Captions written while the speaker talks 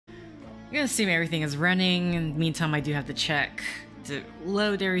gonna assume everything is running. In the meantime, I do have to check to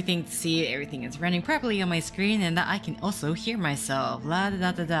load everything to see everything is running properly on my screen and that I can also hear myself. La da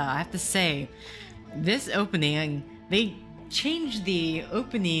da da da. I have to say, this opening, they changed the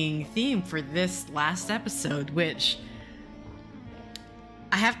opening theme for this last episode, which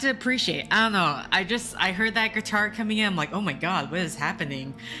I have to appreciate. I don't know, I heard that guitar coming in, I'm like, oh my god, what is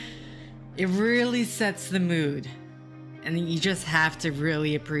happening? It really sets the mood, and you just have to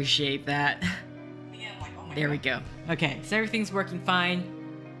really appreciate that. There we go. Okay, so everything's working fine.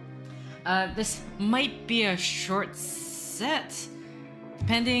 This might be a short set.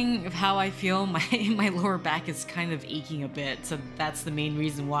 Depending of how I feel, my lower back is kind of aching a bit, so that's the main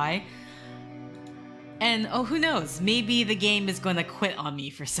reason why. And oh, who knows? Maybe the game is going to quit on me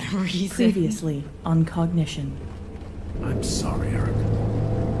for some reason. Previously on Cognition. I'm sorry, Eric.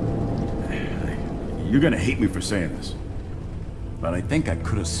 You're gonna hate me for saying this, but I think I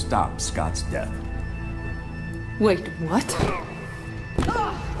could have stopped Scott's death. Wait, what?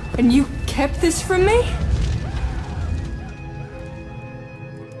 And you kept this from me?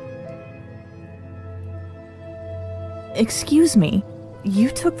 Excuse me, you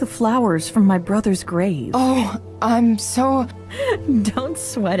took the flowers from my brother's grave. Oh, I'm so... Don't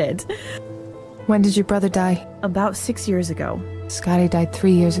sweat it. When did your brother die? About 6 years ago. Scotty died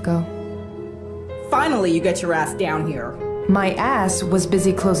 3 years ago. Finally, you get your ass down here. My ass was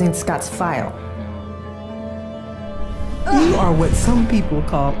busy closing Scott's file. You are what some people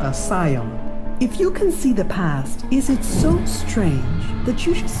call a scion. If you can see the past, is it so strange that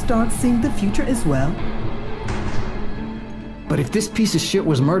you should start seeing the future as well? But if this piece of shit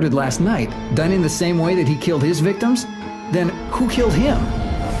was murdered last night, done in the same way that he killed his victims, then who killed him?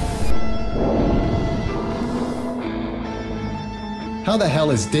 How the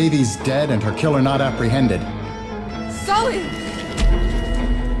hell is Davies dead and her killer not apprehended? Sully!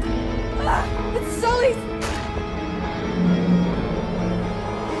 It's Sully!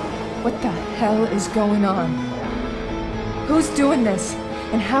 What the hell is going on? Who's doing this?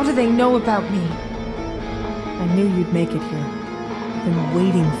 And how do they know about me? I knew you'd make it here. I've been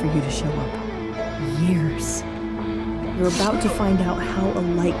waiting for you to show up. Years. You're about to find out how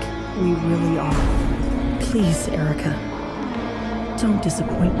alike we really are. Please, Erica. Don't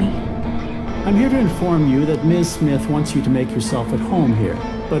disappoint me. I'm here to inform you that Ms. Smith wants you to make yourself at home here.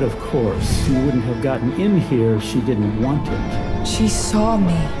 But of course, you wouldn't have gotten in here if she didn't want it. She saw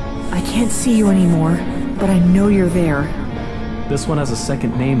me. I can't see you anymore, but I know you're there. This one has a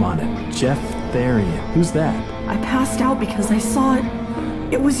second name on it. Jeff Therian. Who's that? I passed out because I saw it.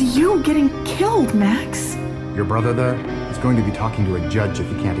 It was you getting killed, Max. Your brother there is going to be talking to a judge if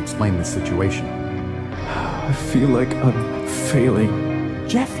he can't explain this situation. I feel like I'm failing.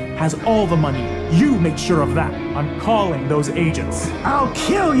 Jeff has all the money. You make sure of that. I'm calling those agents. I'll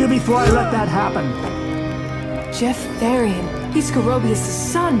kill you before I let that happen. Jeff Therian. He's Gorobius'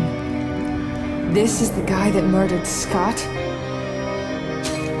 son. This is the guy that murdered Scott?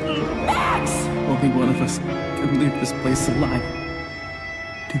 Max! Only one of us can leave this place alive.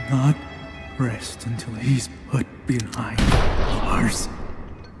 Do not rest until he's put behind bars.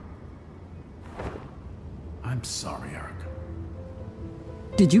 I'm sorry, Eric.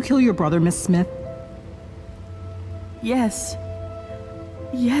 Did you kill your brother, Miss Smith? Yes.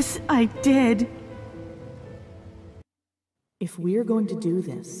 Yes, I did. If we're going to do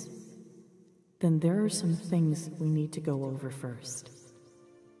this, then there are some things we need to go over first.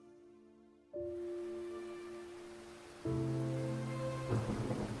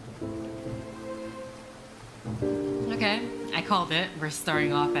 Okay, I called it. We're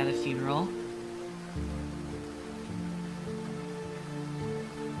starting off at a funeral.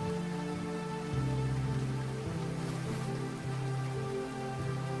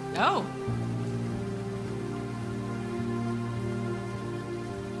 Oh!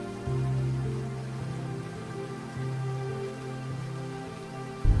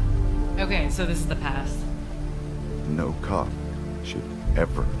 Okay, so this is the past. No cop should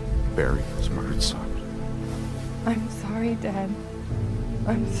ever bury his murdered son. I'm sorry, Dad.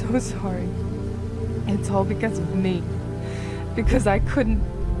 I'm so sorry. It's all because of me. Because I couldn't...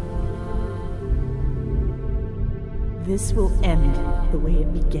 This will end the way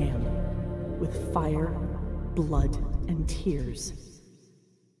it began, with fire, blood, and tears.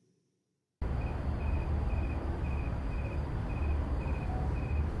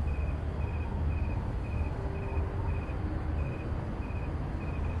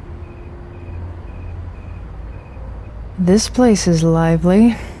 This place is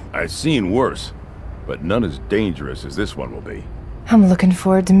lively. I've seen worse, but none as dangerous as this one will be. I'm looking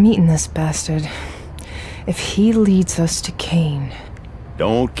forward to meeting this bastard. If he leads us to Kane.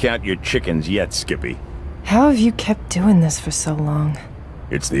 Don't count your chickens yet, Skippy. How have you kept doing this for so long?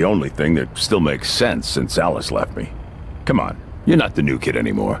 It's the only thing that still makes sense since Alice left me. Come on, you're not the new kid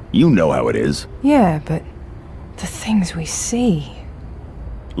anymore. You know how it is. Yeah, but the things we see...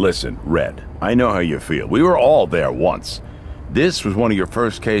 Listen, Red, I know how you feel. We were all there once. This was one of your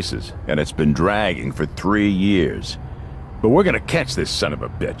first cases, and it's been dragging for 3 years. But we're gonna catch this son of a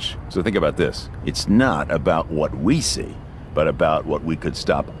bitch. So think about this. It's not about what we see, but about what we could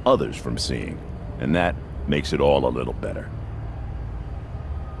stop others from seeing. And that makes it all a little better.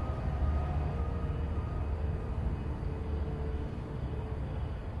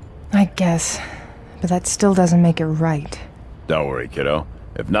 I guess, but that still doesn't make it right. Don't worry, kiddo.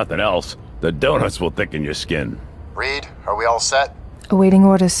 If nothing else, the donuts will thicken your skin. Reed, are we all set? Awaiting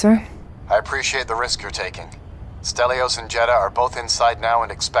orders, sir. I appreciate the risk you're taking. Stelios and Jeddah are both inside now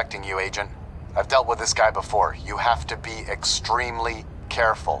and expecting you, Agent. I've dealt with this guy before. You have to be extremely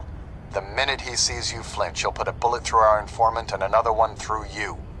careful. The minute he sees you flinch, he'll put a bullet through our informant and another one through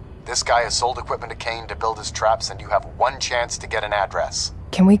you. This guy has sold equipment to Kane to build his traps, and you have one chance to get an address.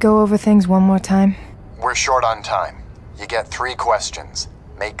 Can we go over things one more time? We're short on time. You get 3 questions.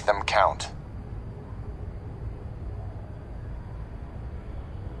 Make them count.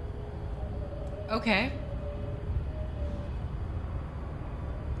 Okay.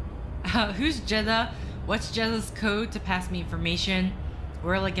 Who's Jeddah? What's Jeddah's code to pass me information?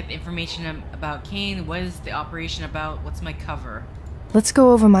 Where will I get the information about Kane? What is the operation about? What's my cover? Let's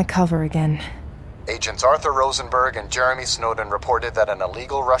go over my cover again. Agents Arthur Rosenberg and Jeremy Snowden reported that an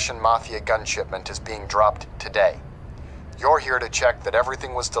illegal Russian mafia gun shipment is being dropped today. You're here to check that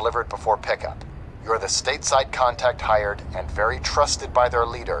everything was delivered before pickup. You're the stateside contact hired and very trusted by their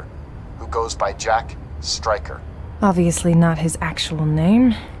leader, who goes by Jack Stryker. Obviously not his actual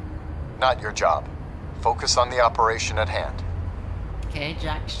name. Not your job. Focus on the operation at hand. Okay,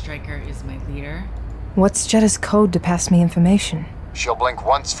 Jack Stryker is my leader. What's Jeddah's code to pass me information? She'll blink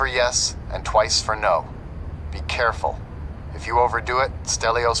once for yes and twice for no. Be careful. If you overdo it,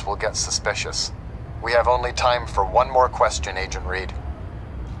 Stelios will get suspicious. We have only time for one more question, Agent Reed.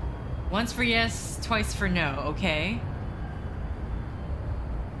 Once for yes, twice for no, okay?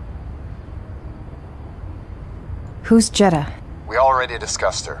 Who's Jeddah? We already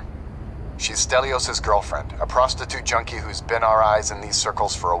discussed her. She's Stelios' girlfriend, a prostitute junkie who's been our eyes in these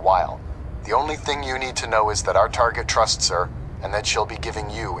circles for a while. The only thing you need to know is that our target trusts her, and that she'll be giving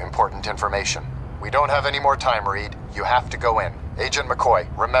you important information. We don't have any more time, Reed. You have to go in. Agent McCoy,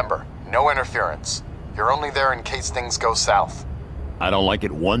 remember, no interference. You're only there in case things go south. I don't like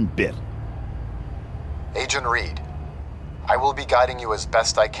it one bit. Agent Reed, I will be guiding you as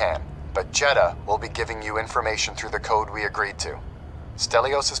best I can, but Jeddah will be giving you information through the code we agreed to.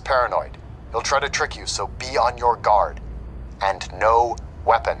 Stelios is paranoid. He'll try to trick you, so be on your guard. And no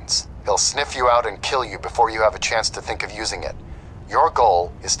weapons. He'll sniff you out and kill you before you have a chance to think of using it. Your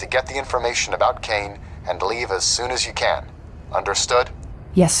goal is to get the information about Kane and leave as soon as you can. Understood?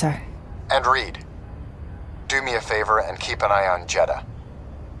 Yes, sir. And Reed, do me a favor and keep an eye on Jeddah.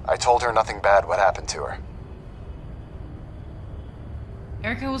 I told her nothing bad would happen to her.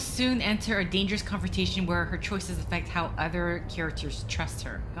 Erica will soon enter a dangerous confrontation where her choices affect how other characters trust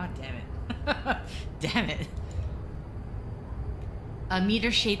her. God damn it. Damn it. A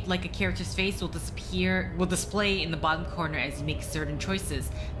meter shaped like a character's face will display in the bottom corner as you make certain choices.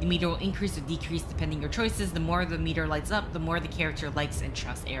 The meter will increase or decrease depending on your choices. The more the meter lights up, the more the character likes and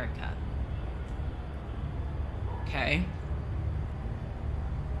trusts Erica. Okay.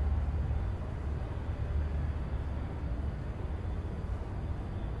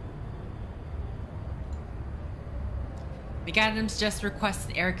 McAdams just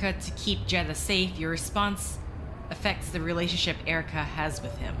requested Erica to keep Jeddah safe. Your response affects the relationship Erica has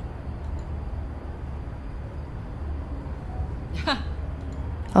with him.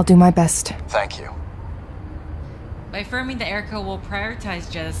 I'll do my best. Thank you. By affirming that Erica will prioritize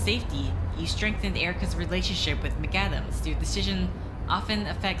Jeddah's safety, you strengthened Erica's relationship with McAdams. Your decision often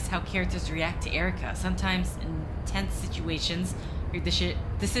affects how characters react to Erica. Sometimes, in tense situations, your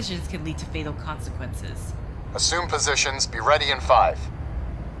decisions can lead to fatal consequences. Assume positions. Be ready in 5.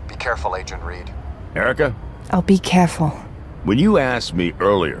 Be careful, Agent Reed. Erica? I'll be careful. When you asked me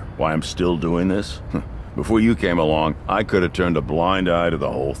earlier why I'm still doing this, before you came along, I could have turned a blind eye to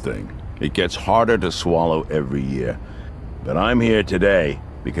the whole thing. It gets harder to swallow every year. But I'm here today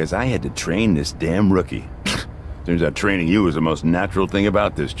because I had to train this damn rookie. Turns out training you is the most natural thing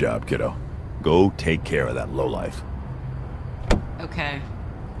about this job, kiddo. Go take care of that lowlife. Okay.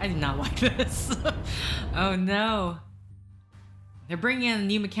 I did not like this. Oh no. They're bringing in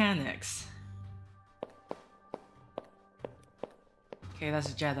new mechanics. Okay,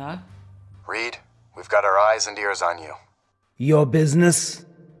 that's Jeddah. Reed, we've got our eyes and ears on you. Your business?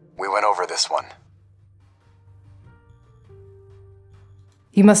 We went over this one.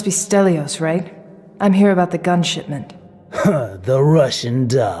 You must be Stelios, right? I'm here about the gun shipment. Huh, the Russian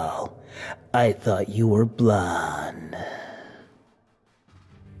doll. I thought you were blonde.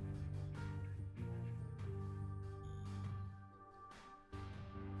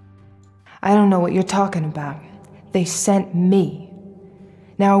 I don't know what you're talking about. They sent me.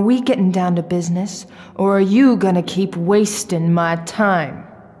 Now are we getting down to business, or are you gonna keep wasting my time?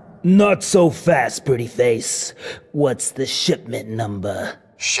 Not so fast, pretty face. What's the shipment number?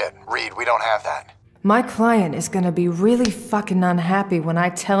 Shit, Reed, we don't have that. My client is gonna be really fucking unhappy when I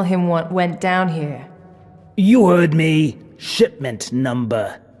tell him what went down here. You heard me. Shipment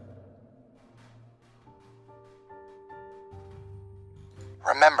number.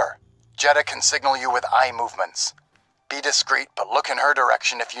 Remember, Jeddah can signal you with eye movements. Be discreet, but look in her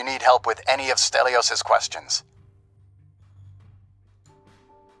direction if you need help with any of Stelios' questions.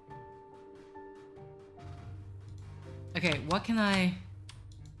 Okay, what can I...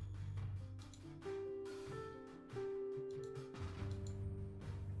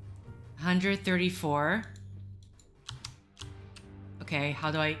 $134. Okay,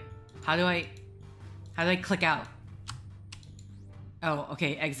 how do I click out? Oh,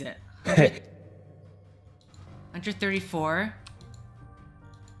 okay, exit. 134.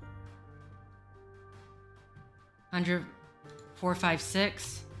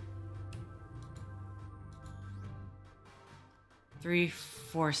 456.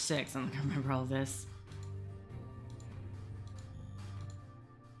 346. I'm not gonna remember all this.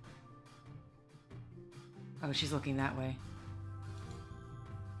 Oh, she's looking that way.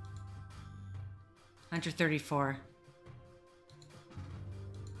 134.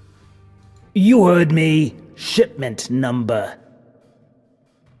 You heard me. Shipment number.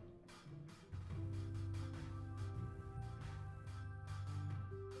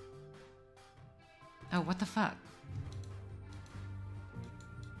 Oh, what the fuck?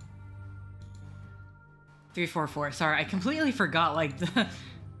 344. Sorry, I completely forgot, like, the...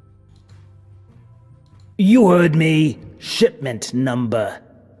 You heard me. Shipment number.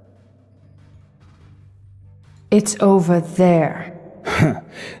 It's over there.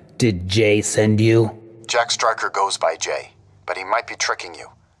 Did Jay send you? Jack Stryker goes by Jay, but he might be tricking you.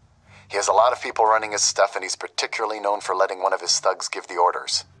 He has a lot of people running his stuff, and he's particularly known for letting one of his thugs give the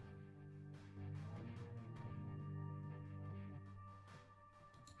orders.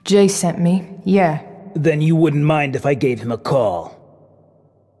 Jay sent me, yeah. Then you wouldn't mind if I gave him a call.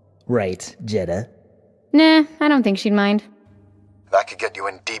 Right, Jeddah? Nah, I don't think she'd mind. That could get you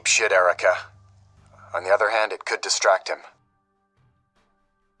in deep shit, Erica. On the other hand, it could distract him.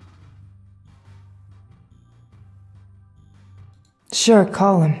 Sure,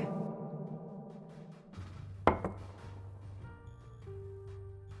 call him.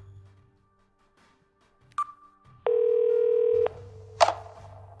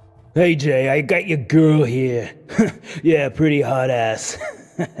 Hey Jay, I got your girl here. Yeah, pretty hot ass.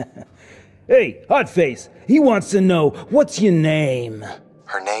 Hey, hot face, he wants to know, what's your name?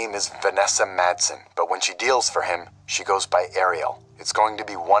 Her name is Vanessa Madsen, but when she deals for him, she goes by Ariel. It's going to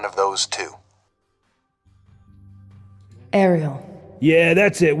be one of those two. Ariel. Yeah,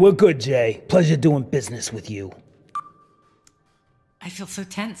 that's it. We're good, Jay. Pleasure doing business with you. I feel so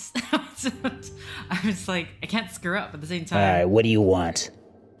tense. I was like, I can't screw up at the same time. Alright, what do you want?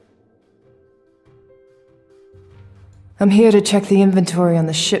 I'm here to check the inventory on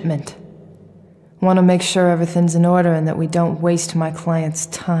the shipment. Want to make sure everything's in order and that we don't waste my client's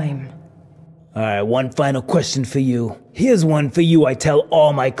time. Alright, one final question for you. Here's one for you I tell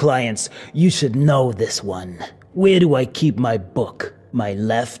all my clients. You should know this one. Where do I keep my book? My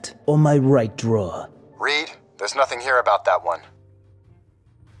left or my right drawer? Reed, there's nothing here about that one.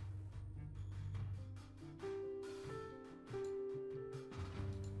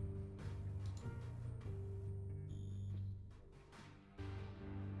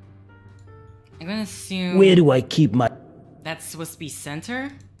 I'm gonna assume... Where do I keep my... That's supposed to be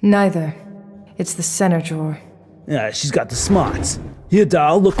center? Neither. It's the center drawer. She's got the smarts. Here,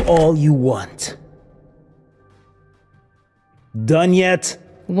 doll, look all you want. Done yet?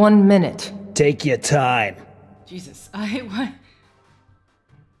 1 minute. Take your time. Jesus, what?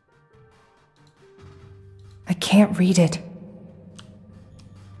 I can't read it.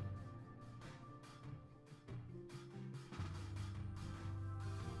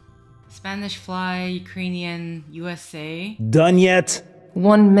 Spanish fly, Ukrainian, USA. Done yet?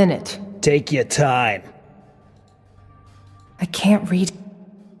 1 minute. Take your time. I can't read.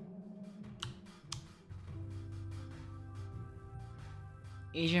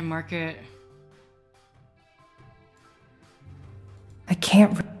 Asian market. I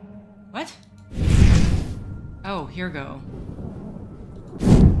can't. What? Oh, here we go.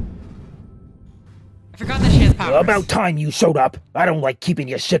 I forgot that she has powers. About time you showed up. I don't like keeping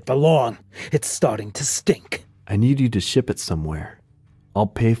your shit for long. It's starting to stink. I need you to ship it somewhere. I'll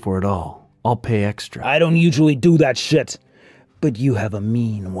pay for it all. I'll pay extra. I don't usually do that shit. But you have a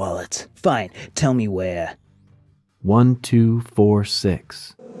mean wallet. Fine, tell me where.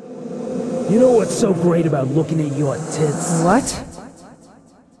 1246. You know what's so great about looking at your tits? What?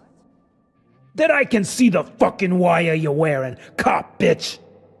 That I can see the fucking wire you're wearing, cop bitch!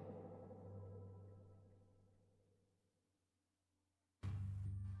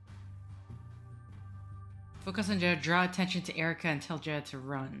 Focus on Jetta, draw attention to Erica and tell Jetta to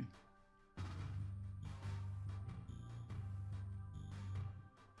run.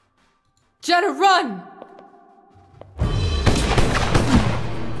 Jetta, run!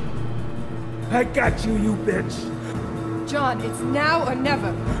 I got you, you bitch! John, it's now or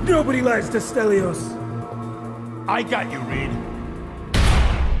never. Nobody lies to Stelios. I got you, Reed.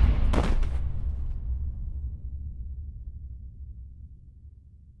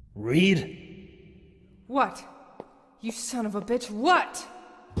 Reed? What? You son of a bitch, what?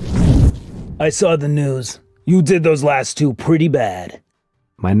 I saw the news. You did those last two pretty bad.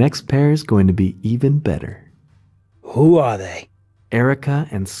 My next pair is going to be even better. Who are they? Erica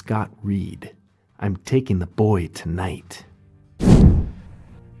and Scott Reed. I'm taking the boy tonight.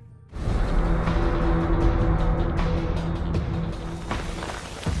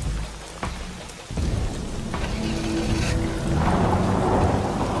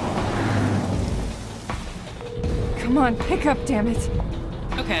 Come on, pick up, damn it.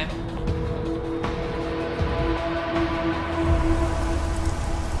 Okay.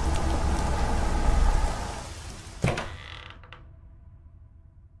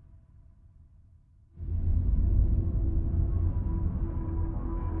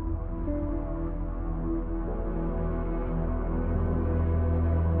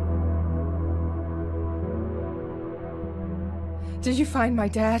 Did you find my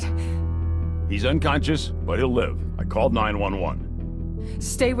dad? He's unconscious, but he'll live. I called 911.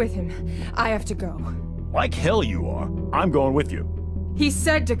 Stay with him. I have to go. Like hell you are. I'm going with you. He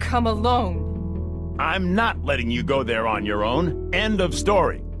said to come alone. I'm not letting you go there on your own. End of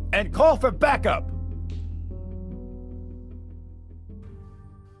story. And call for backup.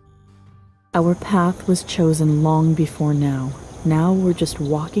 Our path was chosen long before now. Now we're just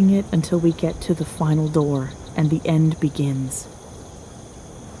walking it until we get to the final door, and the end begins.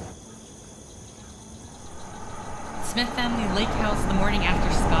 Smith family lake house the morning after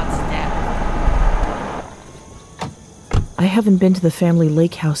Scott's death. I haven't been to the family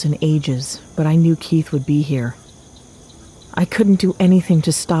lake house in ages, but I knew Keith would be here. I couldn't do anything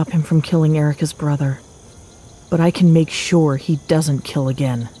to stop him from killing Erica's brother, but I can make sure he doesn't kill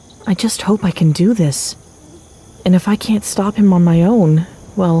again. I just hope I can do this. And if I can't stop him on my own,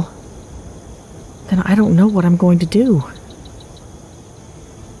 well, then I don't know what I'm going to do.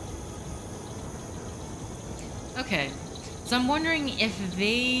 Okay, so I'm wondering if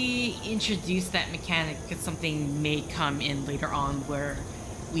they introduce that mechanic because something may come in later on where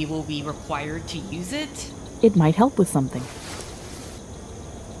we will be required to use it. It might help with something.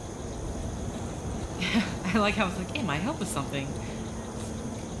 I like how it's like, it might help with something.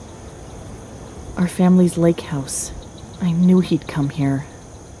 Our family's lake house. I knew he'd come here.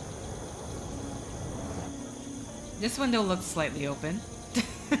 This window looks slightly open.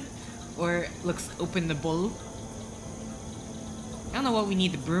 Or looks openable. I don't know what we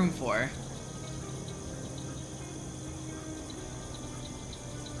need the broom for.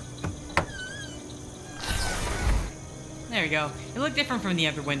 There we go. It looked different from the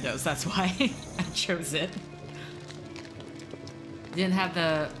other windows, that's why I chose it. Didn't have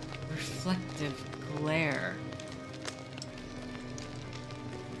the reflective glare.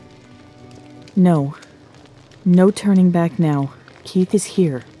 No. No turning back now. Keith is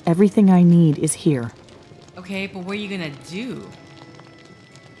here. Everything I need is here. Okay, but what are you gonna do?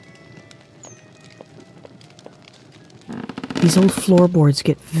 These old floorboards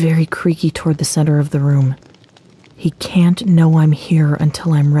get very creaky toward the center of the room. He can't know I'm here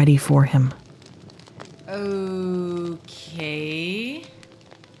until I'm ready for him. Okay.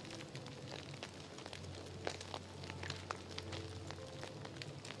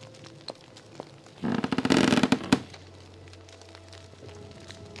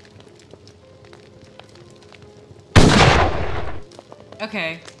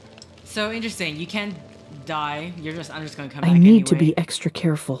 Okay. So interesting. You can't die. I'm just gonna come back I need anyway. to be extra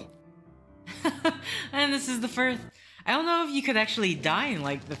careful. And this is the first. I don't know if you could actually die in,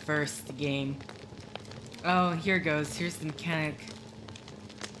 like, the first game. Oh, here it goes. Here's the mechanic.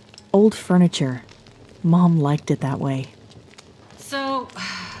 Old furniture. Mom liked it that way. So...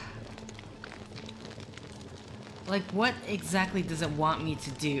 like, what exactly does it want me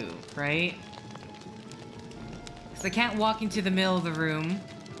to do, right? Because I can't walk into the middle of the room.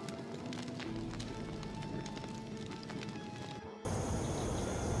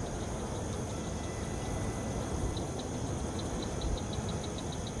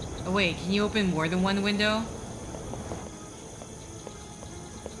 Oh wait, can you open more than one window?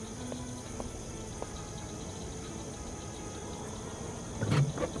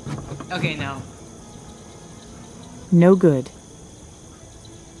 Okay, no. No good.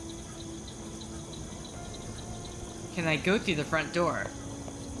 Can I go through the front door?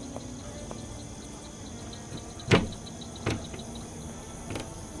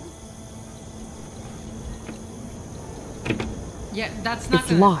 Yeah, that's not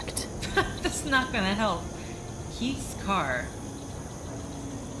It's locked. That's not gonna help. Keith's car.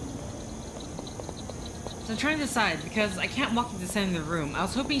 So I'm trying to decide, because I can't walk into the center of the room. I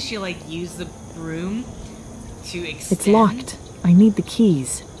was hoping she'd, like, use the broom to extend. It's locked. I need the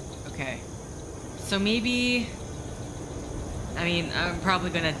keys. Okay. So maybe... I mean, I'm probably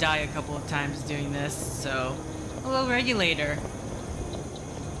gonna die a couple of times doing this, so... Hello, regulator.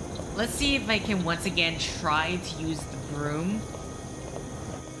 Let's see if I can once again try to use the broom.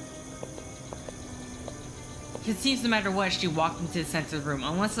 It seems no matter what, she walked into the center of the room.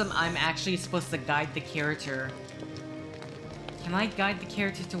 Unless I'm actually supposed to guide the character. Can I guide the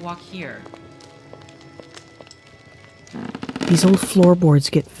character to walk here? These old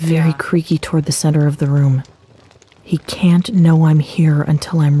floorboards get very creaky toward the center of the room. He can't know I'm here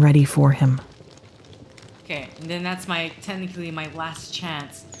until I'm ready for him. Okay, and then that's technically my last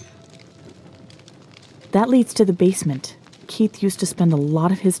chance. That leads to the basement. Keith used to spend a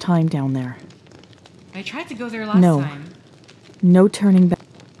lot of his time down there. I tried to go there last time. No turning back.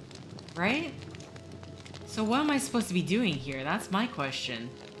 Right? So what am I supposed to be doing here? That's my question.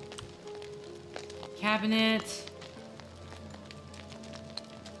 Cabinet.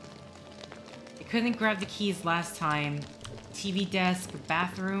 I couldn't grab the keys last time. TV desk,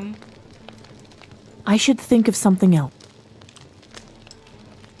 bathroom. I should think of something else.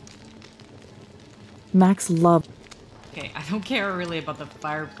 Max loved... Okay, I don't care really about the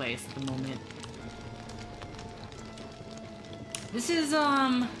fireplace at the moment. This is,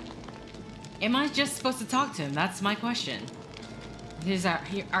 am I just supposed to talk to him? That's my question. Here's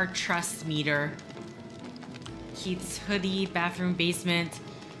our trust meter. Keith's hoodie, bathroom, basement.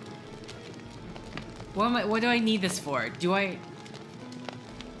 What do I need this for? Do I...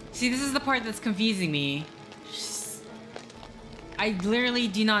 See, this is the part that's confusing me. I literally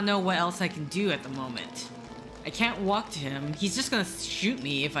do not know what else I can do at the moment. I can't walk to him. He's just gonna shoot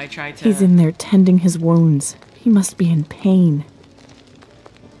me if I try to... He's in there tending his wounds. He must be in pain.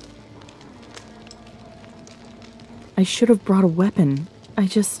 I should have brought a weapon. I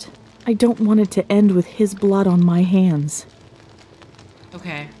don't want it to end with his blood on my hands.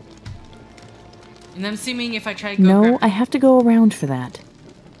 Okay. And I'm assuming if I try to go... No, I have to go around for that.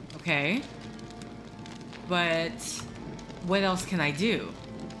 Okay. But... what else can I do?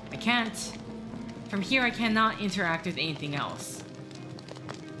 I can't... From here, I cannot interact with anything else.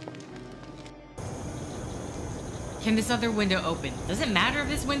 Can this other window open? Does it matter if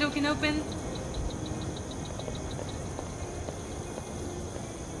this window can open?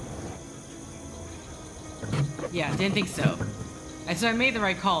 Yeah, didn't think so. So I made the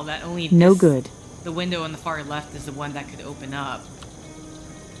right call that only this, no good. The window on the far left is the one that could open up.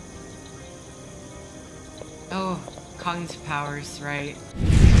 Oh, cognitive powers, right.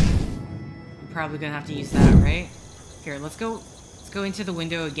 I'm probably gonna have to use that, right? Here, let's go into the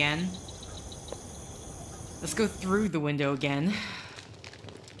window again. Let's go through the window again.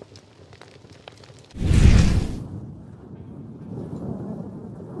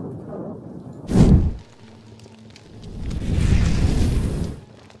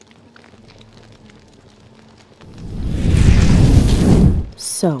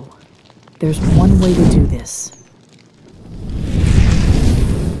 So, there's one way to do this.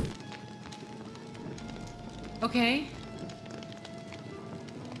 Okay.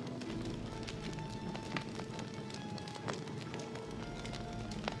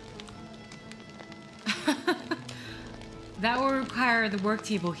 That will require the work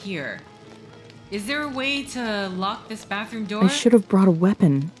table here. Is there a way to lock this bathroom door? I should have brought a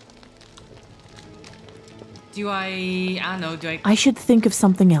weapon. I don't know, I should think of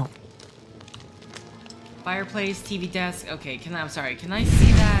something else. Fireplace, TV desk. Okay, I'm sorry. Can I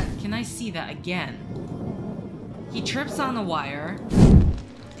see that? Can I see that again? He trips on a wire,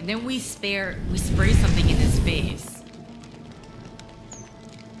 and then we spray something in his face.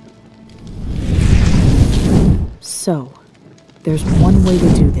 So, there's one way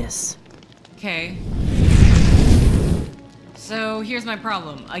to do this. Okay. So here's my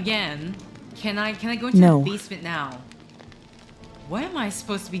problem. Again, can I go into the basement now? What am I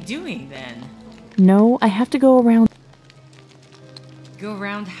supposed to be doing then? No, I have to go around. Go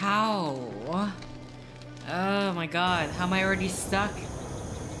around how? Oh my god, how am I already stuck?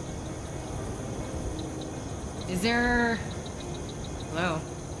 Is there... Hello?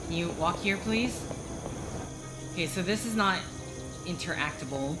 Can you walk here, please? Okay, so this is not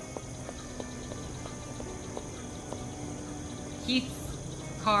interactable. Keith's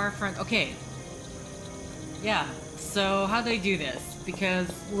car front... Okay. Yeah, so how do I do this? Because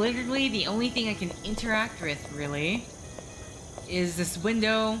literally the only thing I can interact with, really, is this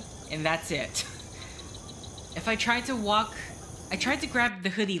window, and that's it. If I try to walk... I tried to grab the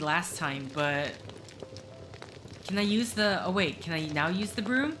hoodie last time, but... Can I use the... Oh wait, can I now use the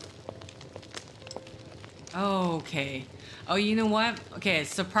broom? Oh, okay. Oh, you know what? Okay,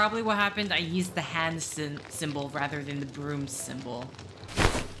 so probably what happened, I used the hand symbol rather than the broom symbol.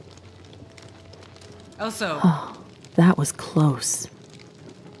 Also... Oh, that was close.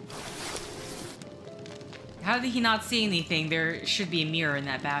 How did he not see anything? There should be a mirror in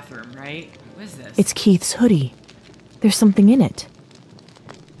that bathroom, right? What is this? It's Keith's hoodie. There's something in it.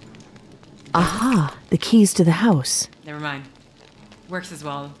 Aha! The keys to the house. Never mind. Works as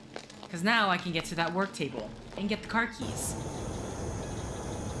well. Because now I can get to that work table and get the car keys.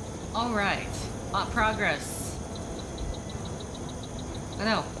 Alright. Progress. Oh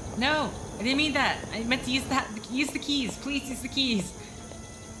no. No! I didn't mean that! I meant to use the keys! Please use the keys!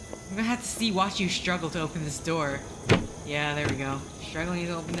 I'm gonna have to watch you struggle to open this door. Yeah, there we go. Struggling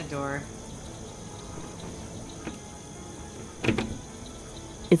to open the door.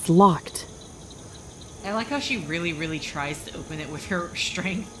 It's locked. I like how she really, really tries to open it with her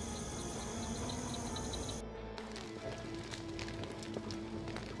strength.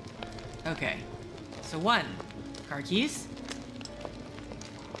 Okay. So 1. Car keys.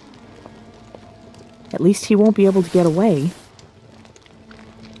 At least he won't be able to get away.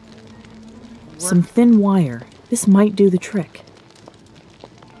 Some thin wire. This might do the trick.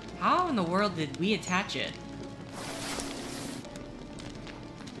 How in the world did we attach it?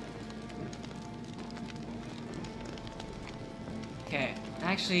 Okay,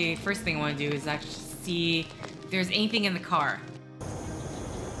 actually, first thing I want to do is actually see if there's anything in the car.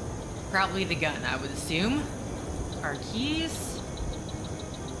 Probably the gun, I would assume. Our keys.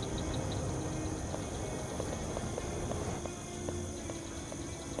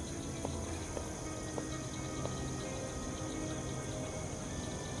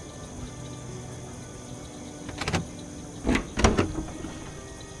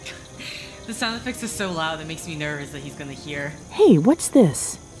 The sound effects are so loud it makes me nervous that he's gonna hear. Hey, what's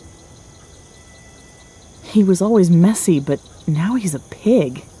this? He was always messy, but now he's a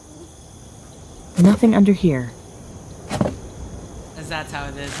pig. Nothing under here. As that's how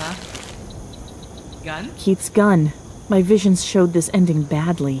it is, huh? Gun? Keith's gun. My visions showed this ending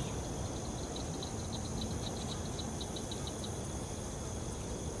badly.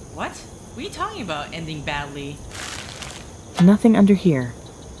 What? What are you talking about, ending badly? Nothing under here.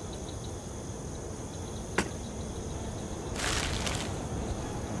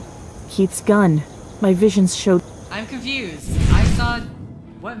 Keith's gun. My visions showed... I'm confused. I saw...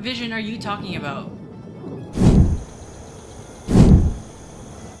 What vision are you talking about?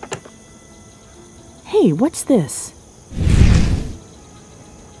 Hey, what's this?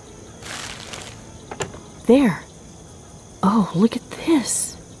 There. Oh, look at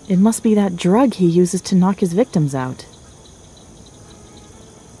this. It must be that drug he uses to knock his victims out.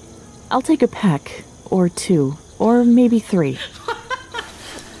 I'll take a peck, or 2, or maybe 3.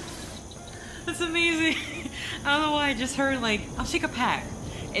 That's amazing. I don't know why I just heard like, I'll take a pack.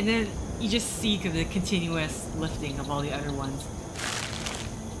 And then you just see the continuous lifting of all the other ones.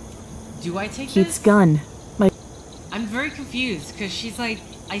 Do I take Keith's this? gun. I'm very confused because she's like,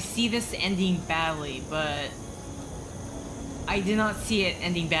 I see this ending badly, but I did not see it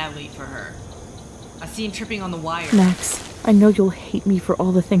ending badly for her. I see him tripping on the wire. Max, I know you'll hate me for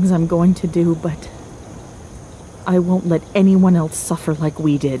all the things I'm going to do, but I won't let anyone else suffer like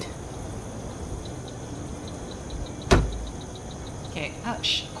we did. Okay,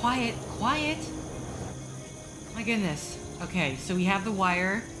 shh, quiet, quiet. My goodness. Okay, so we have the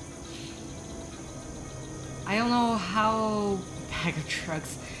wire. I don't know how... Bag of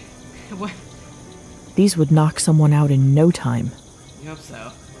drugs. What? These would knock someone out in no time. I hope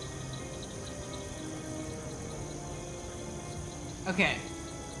so. Okay.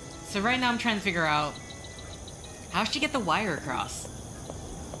 So right now I'm trying to figure out how should she get the wire across?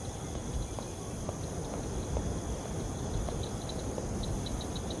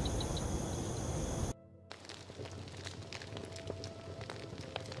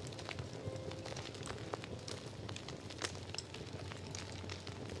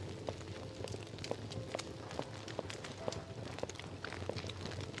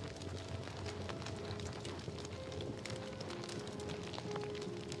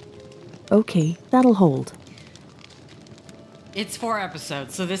 Okay, that'll hold. It's 4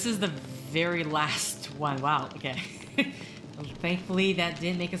 episodes, so this is the very last one. Wow, okay. Thankfully that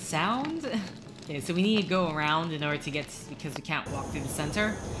didn't make a sound. Okay, so we need to go around in order to get, because we can't walk through the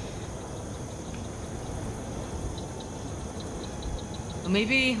center. Well,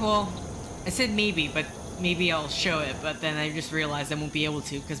 maybe, well, I said maybe, but maybe I'll show it, but then I just realized I won't be able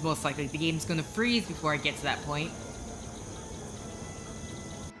to, because most likely the game's gonna freeze before I get to that point.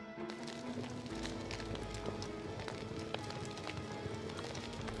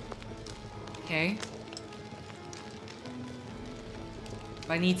 Okay.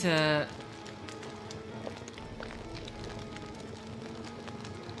 I need to...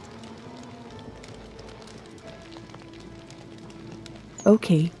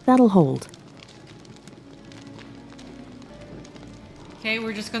 Okay, that'll hold. Okay,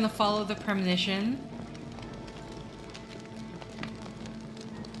 we're just gonna follow the premonition.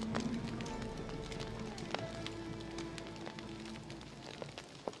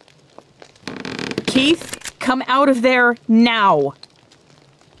 Keith, come out of there now!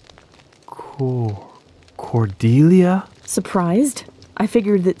 Cordelia? Surprised? I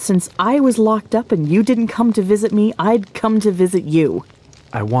figured that since I was locked up and you didn't come to visit me, I'd come to visit you.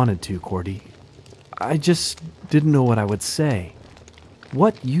 I wanted to, Cordy. I just didn't know what I would say.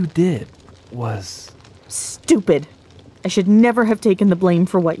 What you did was... stupid. I should never have taken the blame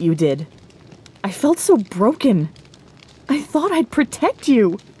for what you did. I felt so broken. I thought I'd protect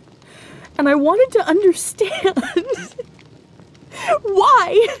you. And I wanted to understand.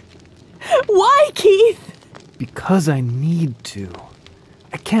 Why? Why, Keith? Because I need to.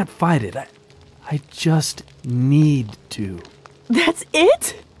 I can't fight it. I just need to. That's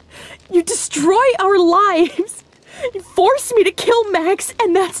it? You destroy our lives. You force me to kill Max,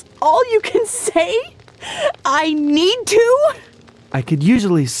 and that's all you can say? I need to? I could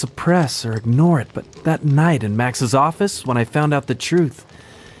usually suppress or ignore it, but that night in Max's office, when I found out the truth,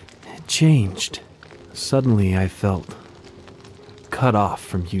 it changed. Suddenly I felt cut off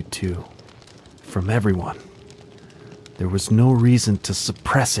from you two, from everyone. There was no reason to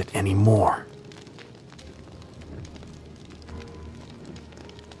suppress it anymore.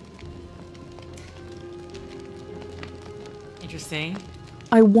 Interesting.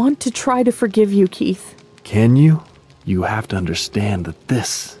 I want to try to forgive you, Keith. Can you? You have to understand that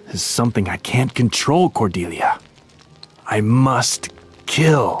this is something I can't control, Cordelia. I must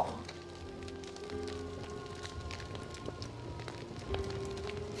kill.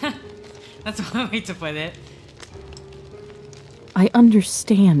 That's one way to put it. I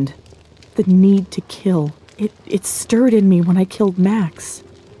understand the need to kill. It stirred in me when I killed Max.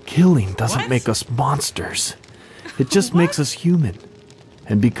 Killing doesn't make us monsters. It just makes us human.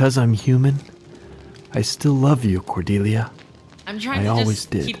 And because I'm human, I still love you, Cordelia. I'm trying to just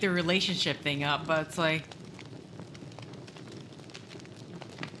keep the relationship thing up, but it's like...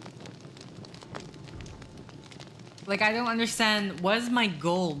 Like, I don't understand. What is my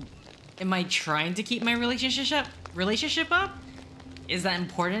goal? Am I trying to keep my relationship up? Is that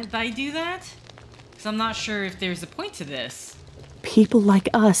important that I do that? Because I'm not sure if there's a point to this. People like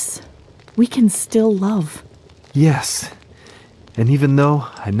us, we can still love. Yes. And even though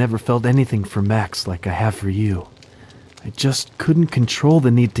I never felt anything for Max like I have for you, I just couldn't control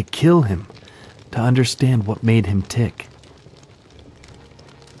the need to kill him, to understand what made him tick.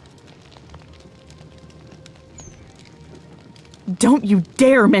 Don't you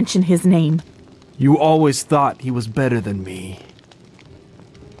dare mention his name. You always thought he was better than me.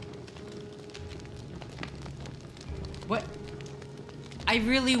 What? I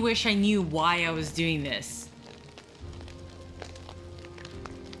really wish I knew why I was doing this.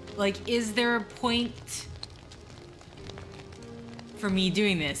 Like, is there a point for me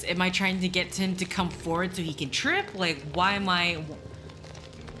doing this? Am I trying to get him to come forward so he can trip? Like, why am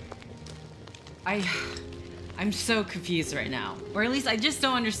I'm so confused right now. Or at least I just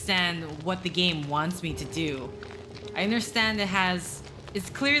don't understand what the game wants me to do. I understand it's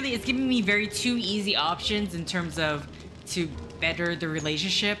giving me very two easy options in terms of to better the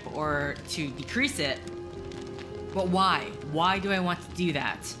relationship or to decrease it. But why? Why do I want to do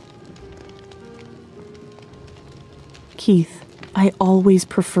that? Keith, I always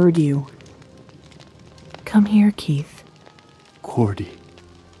preferred you. Come here, Keith. Cordy.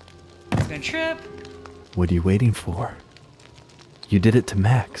 It's gonna trip. What are you waiting for? You did it to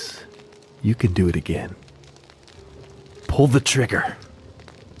Max. You can do it again. Pull the trigger.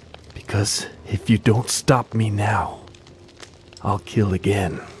 Because if you don't stop me now, I'll kill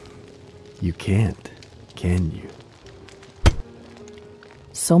again. You can't, can you?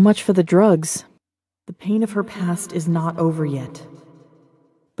 So much for the drugs. The pain of her past is not over yet.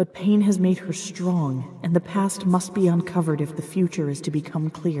 But pain has made her strong, and the past must be uncovered if the future is to become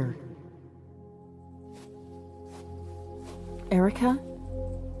clear. Erica?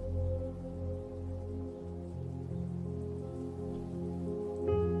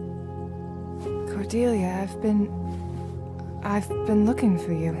 Cordelia, I've been looking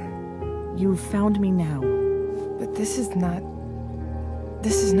for you. You've found me now. But this is not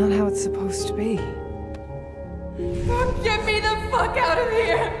how it's supposed to be. Get me the fuck out of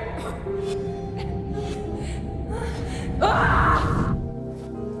here! Ah!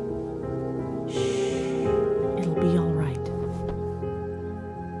 It'll be all right.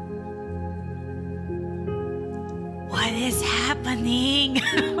 What is happening?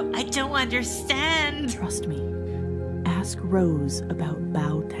 I don't understand. Trust me. Ask Rose about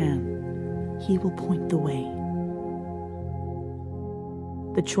Bao Tan. He will point the way.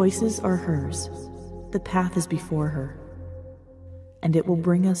 The choices are hers. The path is before her. And it will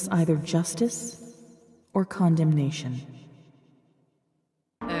bring us either justice or condemnation.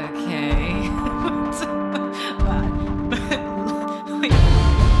 Okay. Wait,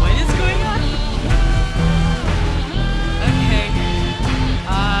 what is going on? Okay.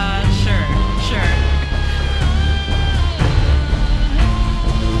 Sure.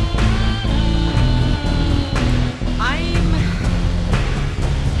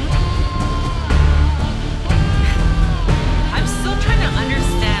 I'm still trying to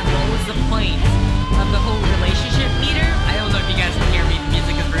understand what was the point of the whole relationship meter. I don't know if you guys can hear me. The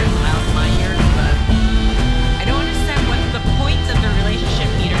music is very loud in my ears, but I don't understand what the point of the relationship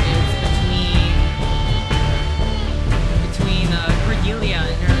meter is between Cordelia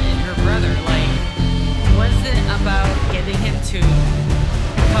and her brother. Like, was it about getting him to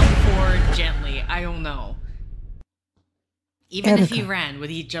come forward gently? I don't know. Even if he ran, would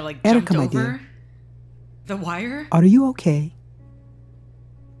he like Erica, jumped my over dear. the wire? Are you okay?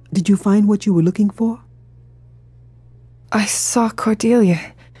 Did you find what you were looking for? I saw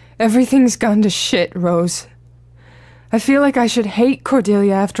Cordelia. Everything's gone to shit, Rose. I feel like I should hate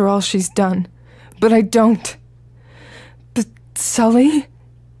Cordelia after all she's done, but I don't. But Sully?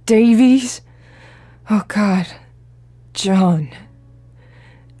 Davies? Oh God. John.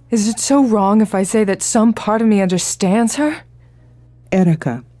 Is it so wrong if I say that some part of me understands her?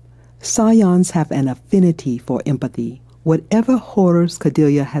 Erica, Scions have an affinity for empathy. Whatever horrors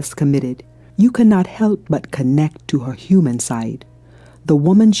Cordelia has committed, you cannot help but connect to her human side. The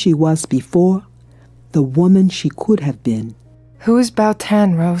woman she was before, the woman she could have been. Who is Bao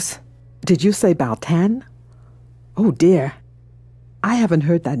Tan, Rose? Did you say Bao Tan? Oh dear. I haven't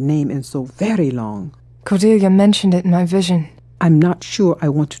heard that name in so very long. Cordelia mentioned it in my vision. I'm not sure I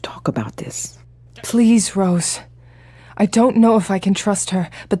want to talk about this. Please, Rose. I don't know if I can trust her,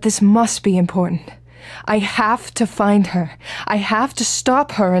 but this must be important. I have to find her. I have to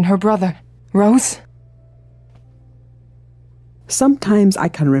stop her and her brother. Rose? Sometimes I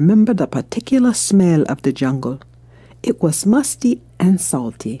can remember the particular smell of the jungle. It was musty and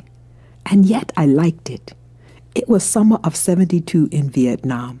salty, and yet I liked it. It was summer of '72 in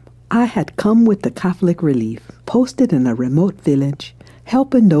Vietnam. I had come with the Catholic Relief, posted in a remote village,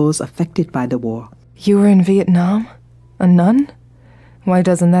 helping those affected by the war. You were in Vietnam? A nun? Why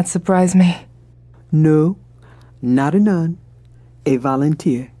doesn't that surprise me? No, not a nun. A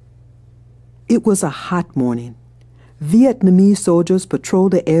volunteer. It was a hot morning. Vietnamese soldiers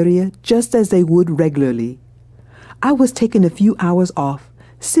patrolled the area just as they would regularly. I was taking a few hours off,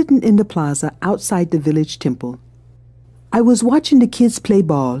 sitting in the plaza outside the village temple. I was watching the kids play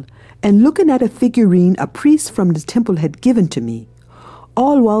ball and looking at a figurine a priest from the temple had given to me,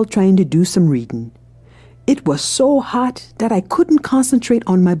 all while trying to do some reading. It was so hot that I couldn't concentrate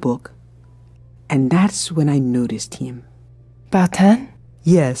on my book. And that's when I noticed him. Bao Tan?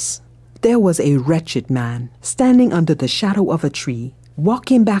 Yes. There was a wretched man standing under the shadow of a tree,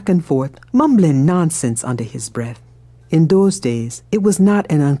 walking back and forth, mumbling nonsense under his breath. In those days, it was not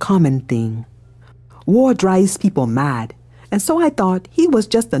an uncommon thing. War drives people mad, and so I thought he was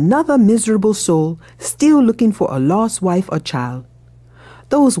just another miserable soul still looking for a lost wife or child.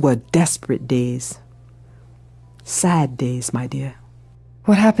 Those were desperate days. Sad days, my dear.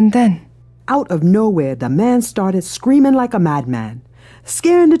 What happened then? Out of nowhere, the man started screaming like a madman,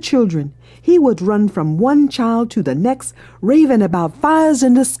 scaring the children. He would run from one child to the next, raving about fires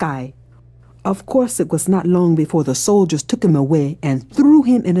in the sky. Of course, it was not long before the soldiers took him away and threw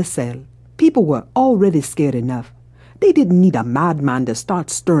him in a cell. People were already scared enough. They didn't need a madman to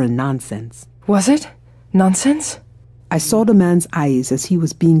start stirring nonsense. Was it? Nonsense? I saw the man's eyes as he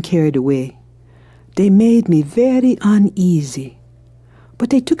was being carried away. They made me very uneasy.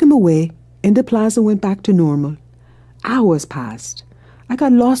 But they took him away, and the plaza went back to normal. Hours passed. I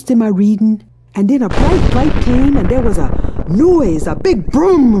got lost in my reading, and then a bright light came, and there was a noise, a big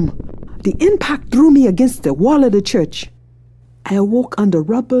boom. The impact threw me against the wall of the church. I awoke under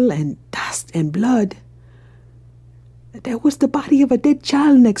rubble and dust and blood. There was the body of a dead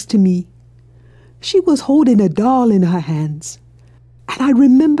child next to me. She was holding a doll in her hands. And I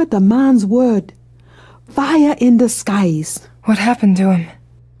remembered the man's word, fire in the skies. What happened to him?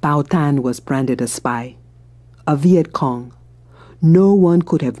 Bao Tan was branded a spy, a Viet Cong. No one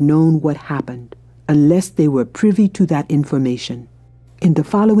could have known what happened unless they were privy to that information. In the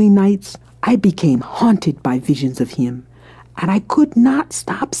following nights, I became haunted by visions of him, and I could not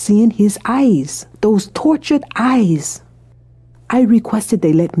stop seeing his eyes, those tortured eyes. I requested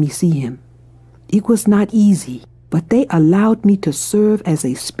they let me see him. It was not easy, but they allowed me to serve as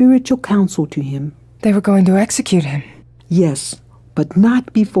a spiritual counsel to him. They were going to execute him. Yes, but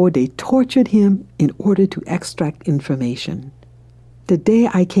not before they tortured him in order to extract information. The day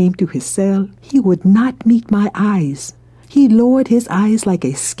I came to his cell, he would not meet my eyes. He lowered his eyes like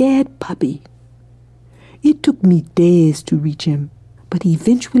a scared puppy. It took me days to reach him, but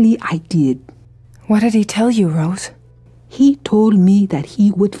eventually I did. What did he tell you, Rose? He told me that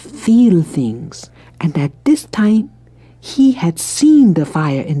he would feel things, and that this time he had seen the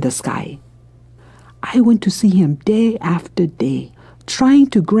fire in the sky. I went to see him day after day, trying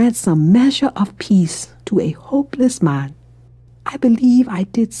to grant some measure of peace to a hopeless man. I believe I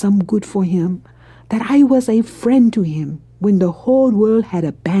did some good for him, that I was a friend to him when the whole world had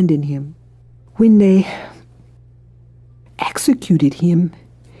abandoned him. When they executed him,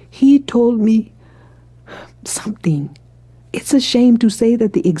 he told me something. It's a shame to say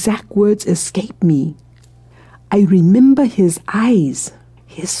that the exact words escape me. I remember his eyes,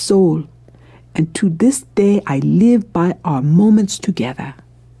 his soul, and to this day I live by our moments together.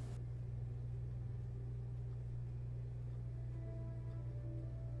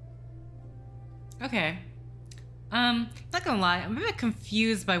 Okay. Not gonna lie, I'm a bit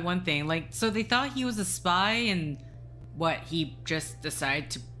confused by one thing. Like, so they thought he was a spy and what, he just decided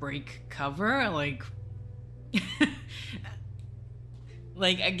to break cover? Like,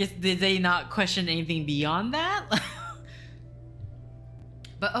 like, I guess, did they not question anything beyond that?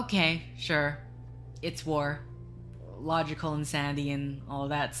 But okay, sure. It's war. Logical insanity and all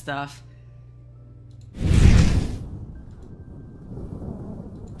that stuff.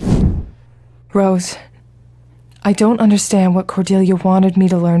 Rose, I don't understand what Cordelia wanted me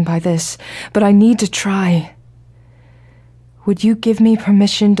to learn by this, but I need to try. Would you give me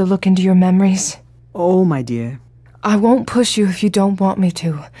permission to look into your memories? Oh, my dear. I won't push you if you don't want me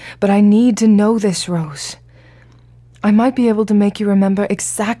to, but I need to know this, Rose. I might be able to make you remember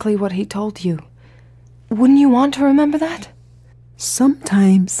exactly what he told you. Wouldn't you want to remember that?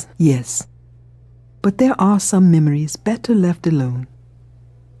 Sometimes, yes. But there are some memories better left alone.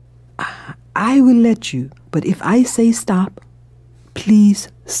 I will let you, but if I say stop, please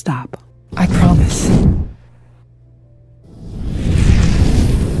stop. I promise.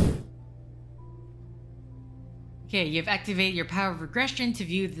 Okay, you've activated your power of regression. To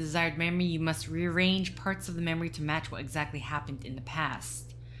view the desired memory, you must rearrange parts of the memory to match what exactly happened in the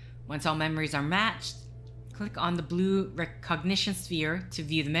past. Once all memories are matched, click on the blue Cognition sphere to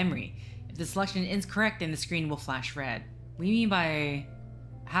view the memory. If the selection is incorrect, then the screen will flash red. What do you mean by...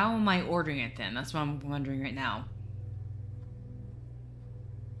 how am I ordering it then? That's what I'm wondering right now.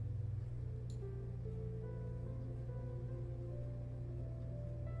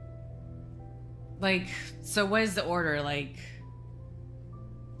 Like, so what is the order? Like...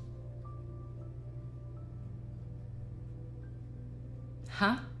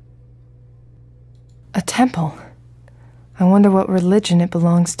 huh? A temple. I wonder what religion it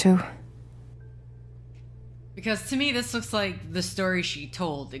belongs to. Because to me, this looks like the story she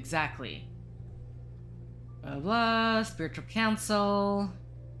told, exactly. Blah blah, spiritual council.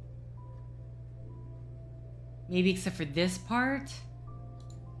 Maybe except for this part?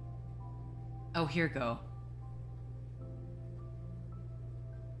 Oh, here we go.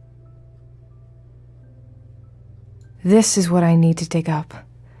 This is what I need to dig up.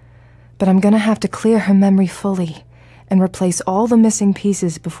 But I'm gonna have to clear her memory fully, and replace all the missing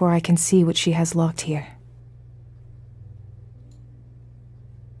pieces before I can see what she has locked here.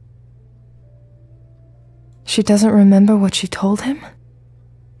 She doesn't remember what she told him?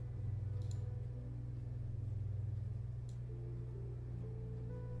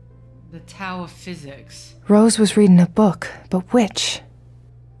 The Tao of Physics. Rose was reading a book, but which?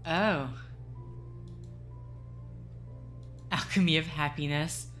 Oh. Alchemy of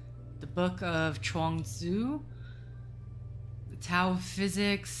Happiness. The Book of Chuangzi. The Tao of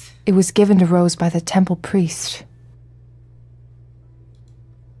Physics. It was given to Rose by the temple priest.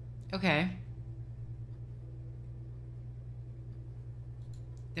 Okay.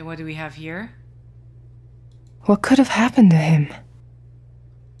 Then what do we have here? What could have happened to him?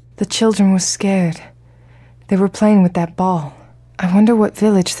 The children were scared. They were playing with that ball. I wonder what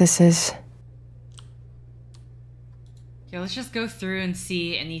village this is. Okay, let's just go through and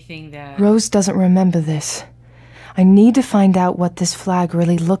see anything that... Rose doesn't remember this. I need to find out what this flag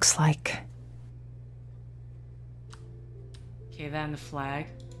really looks like. Okay, that and the flag.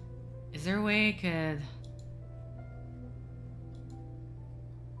 Is there a way I could...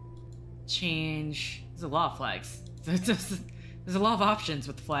 change... There's a lot of flags. There's a lot of options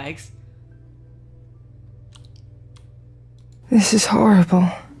with flags. This is horrible.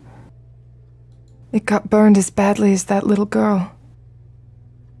 It got burned as badly as that little girl.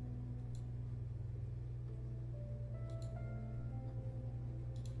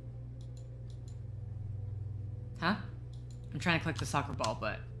 Huh? I'm trying to click the soccer ball,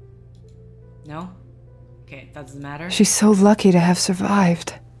 but... No? Okay, that doesn't matter. She's so lucky to have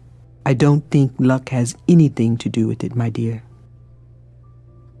survived. I don't think luck has anything to do with it, my dear.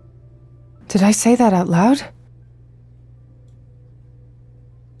 Did I say that out loud?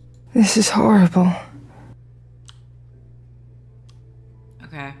 This is horrible.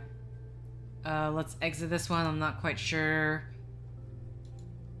 Okay. Let's exit this one. I'm not quite sure.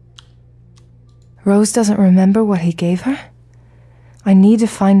 Rose doesn't remember what he gave her? I need to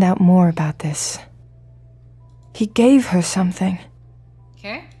find out more about this. He gave her something.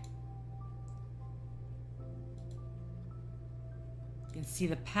 Okay. You can see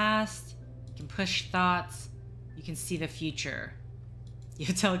the past. You can push thoughts. You can see the future. You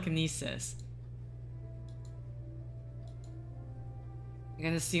have telekinesis. I'm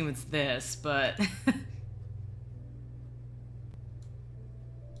gonna assume it's this, but...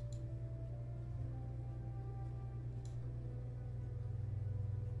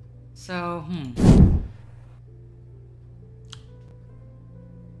 So,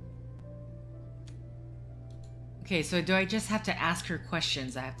 Okay, so do I just have to ask her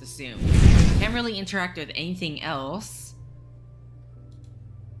questions, I have to assume? Can't really interact with anything else.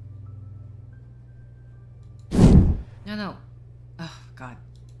 No. Oh, God.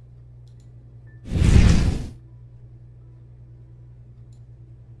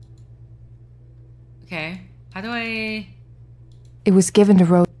 Okay, how do I... It was given to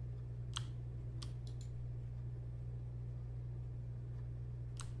Rose.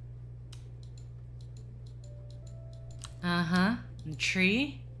 Uh-huh. And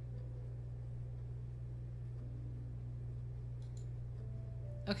tree?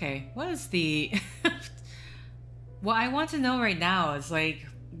 Okay, what is the... What I want to know right now is, like,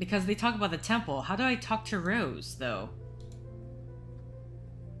 because they talk about the temple, how do I talk to Rose, though?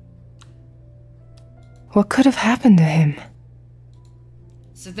 What could have happened to him?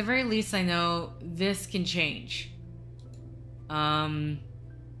 So at the very least, I know this can change. But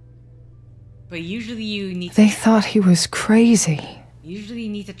usually you need to... They thought he was crazy. Usually you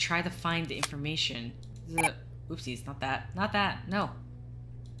need to try to find the information. Oopsies, not that. Not that, no.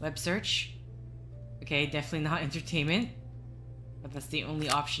 Web search. Okay, definitely not entertainment. But that's the only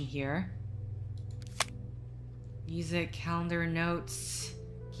option here. Music, calendar, notes.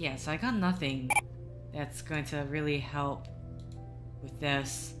 Yeah, so I got nothing that's going to really help with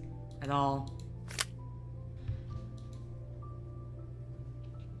this at all.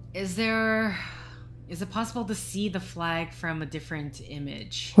 Is it possible to see the flag from a different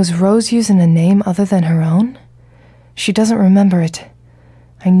image? Was Rose using a name other than her own? She doesn't remember it.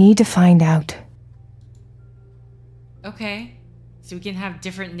 I need to find out. Okay, so we can have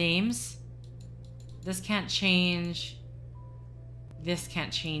different names. This can't change. This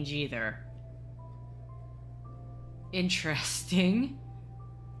can't change either. Interesting.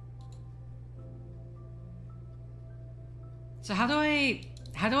 So how do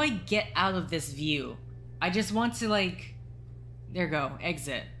I get out of this view? I just want to, like... There you go,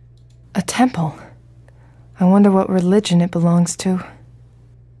 exit. A temple. I wonder what religion it belongs to.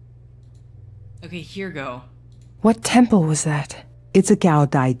 Okay, here go. What temple was that? It's a Cao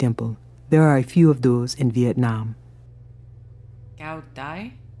Dai temple. There are a few of those in Vietnam. Gao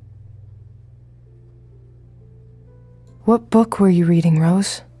Dai? What book were you reading,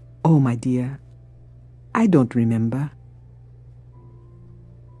 Rose? Oh, my dear. I don't remember.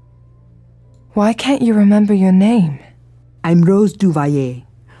 Why can't you remember your name? I'm Rose Duvalier,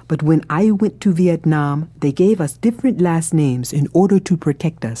 but when I went to Vietnam, they gave us different last names in order to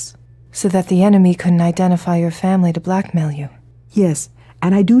protect us. So that the enemy couldn't identify your family to blackmail you? Yes,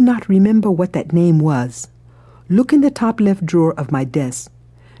 and I do not remember what that name was. Look in the top left drawer of my desk.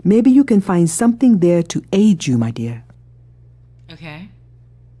 Maybe you can find something there to aid you, my dear. Okay.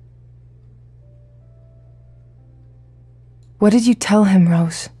 What did you tell him,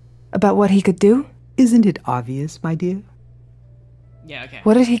 Rose? About what he could do? Isn't it obvious, my dear? Yeah, okay.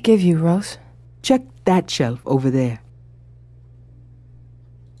 What did he give you, Rose? Check that shelf over there.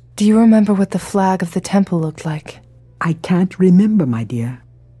 Do you remember what the flag of the temple looked like? I can't remember, my dear.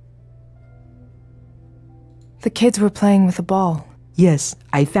 The kids were playing with a ball. Yes,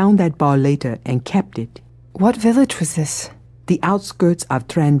 I found that ball later and kept it. What village was this? The outskirts of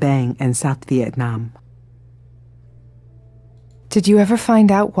Trang Bang and South Vietnam. Did you ever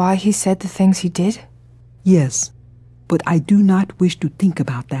find out why he said the things he did? Yes, but I do not wish to think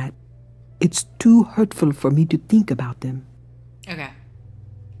about that. It's too hurtful for me to think about them. Okay.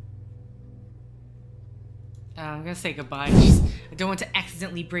 I'm gonna say goodbye. I don't want to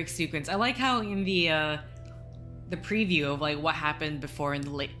accidentally break sequence. I like how in the preview of like what happened before in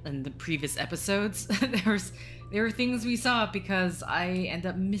the previous episodes, there were things we saw because I end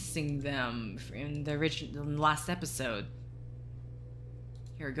up missing them in the last episode.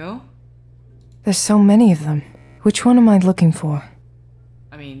 Here we go. There's so many of them. Which one am I looking for?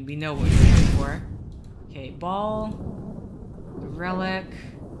 I mean, we know what we're looking for. Okay, ball, relic.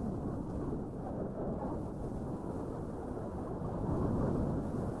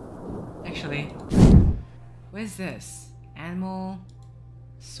 Actually, what is this? Animal,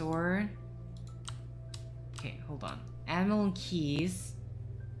 sword. Okay, hold on. Animal and keys.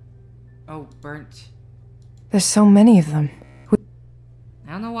 Oh, burnt. There's so many of them.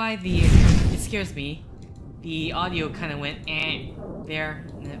 I don't know why it scares me. The audio kind of went there,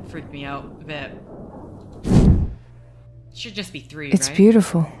 and it freaked me out a bit. It should just be 3, It's right?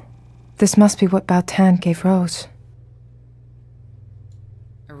 beautiful. This must be what Bao Tan gave Rose.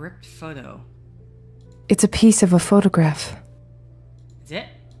 A ripped photo. It's a piece of a photograph. Is it?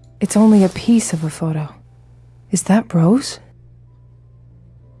 It's only a piece of a photo. Is that Rose?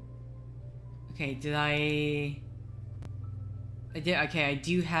 Okay, okay, I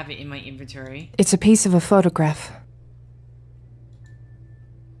do have it in my inventory. It's a piece of a photograph.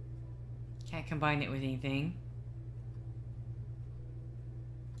 Can't combine it with anything.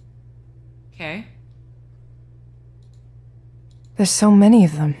 Okay. There's so many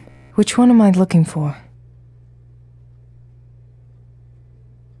of them. Which one am I looking for?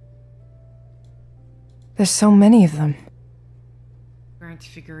 There's so many of them. Burnt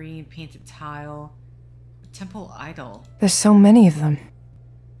figurine, painted tile, temple idol. There's so many of them.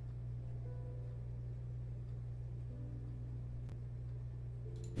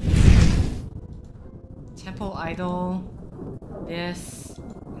 Temple idol, this,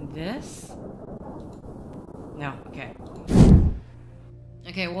 and this? No, okay.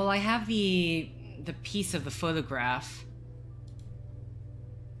 Okay, well I have the piece of the photograph.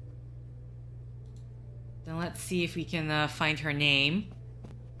 Then let's see if we can find her name.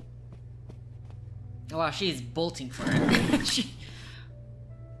 Oh wow, she is bolting for it.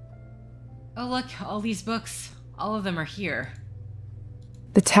 Oh look, all these books. All of them are here.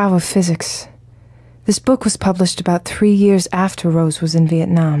 The Tao of Physics. This book was published about 3 years after Rose was in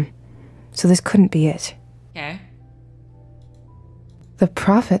Vietnam, so this couldn't be it. Okay. The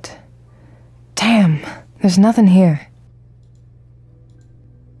Prophet? Damn, there's nothing here.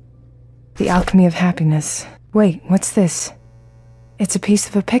 The Alchemy of Happiness. Wait, what's this? It's a piece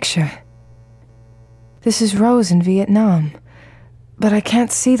of a picture. This is Rose in Vietnam, but I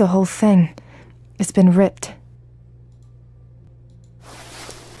can't see the whole thing. It's been ripped.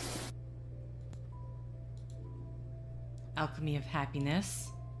 Alchemy of Happiness.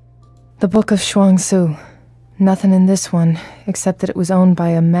 The Book of Shuang Tzu. Nothing in this one, except that it was owned by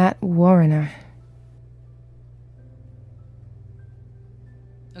a Matt Warrener.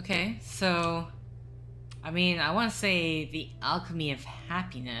 Okay, so... I mean, I want to say the Alchemy of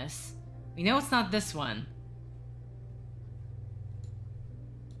Happiness. We know it's not this one.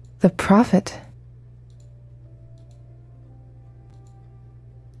 The Prophet.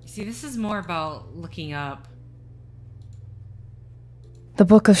 You see, this is more about looking up. The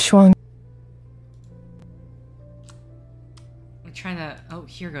Book of Shuang. I'm trying to... Oh,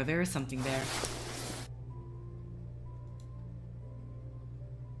 here we go. There is something there.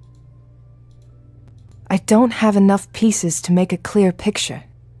 don't have enough pieces to make a clear picture.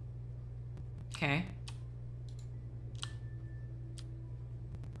 Okay.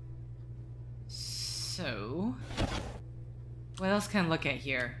 So... what else can I look at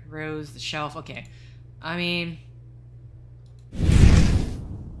here? Rose, the shelf, okay. I mean...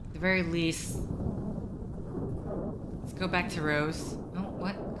 at the very least... let's go back to Rose. Oh,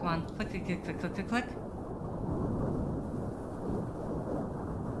 what? Come on. Click, click, click, click, click, click, click.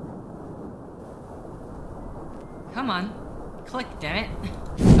 Come on. Click, damn it.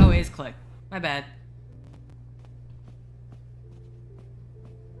 Oh, it is click. My bad.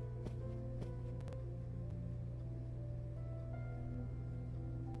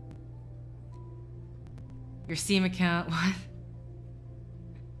 Your Steam account, what?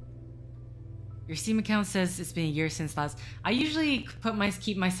 Your Steam account says it's been a year since last. I usually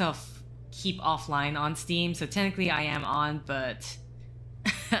keep myself offline on Steam, so technically I am on, but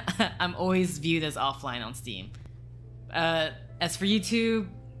I'm always viewed as offline on Steam. As for YouTube,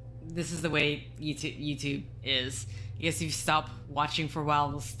 this is the way YouTube is. I guess if you stop watching for a while,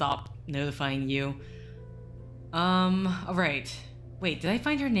 it'll stop notifying you. Alright. Wait, did I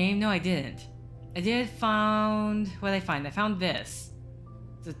find her name? No, I didn't. I did found... what did I find? I found this.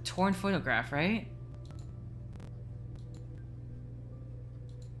 It's a torn photograph, right?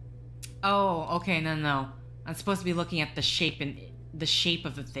 Oh, okay, no. I'm supposed to be looking at the shape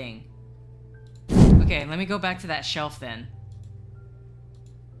of the thing. Okay, let me go back to that shelf then.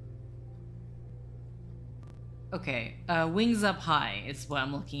 Okay, wings up high is what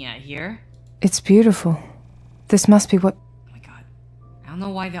I'm looking at here. It's beautiful. This must be what... oh my god. I don't know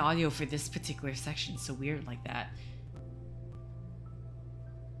why the audio for this particular section is so weird like that.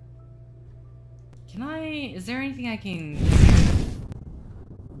 Can I... is there anything I can...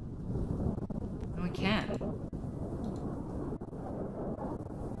 no, I can.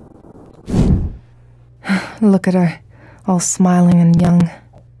 Look at her, all smiling and young.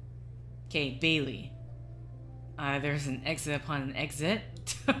 Okay, Bailey. There's an exit upon an exit.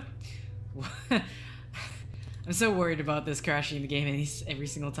 I'm so worried about this crashing the game every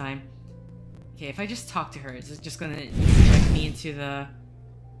single time. Okay, if I just talk to her, is it just gonna direct me into the...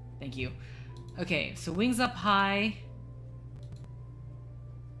 thank you. Okay, so wings up high.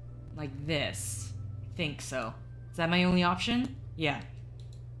 Like this. I think so. Is that my only option? Yeah.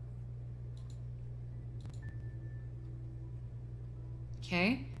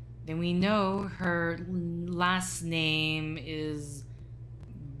 Okay. Then we know her last name is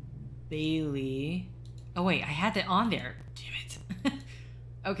Bailey. Oh wait, I had that on there. Damn it.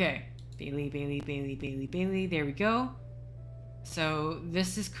 Okay. Bailey. There we go. So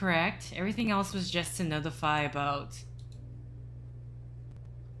this is correct. Everything else was just to notify about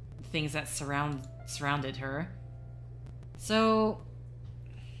things that surrounded her. So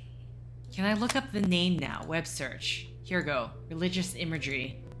can I look up the name now? Web search. Here we go. Religious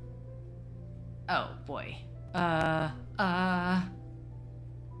imagery. Oh boy. I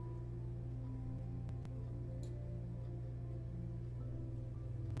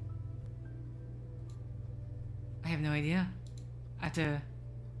have no idea. I have to...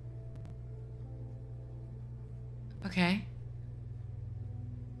 okay.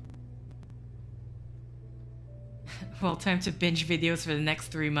 Well, time to binge videos for the next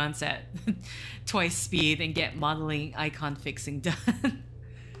 3 months at twice speed and get modeling icon fixing done.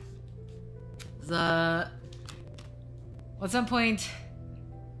 At some point,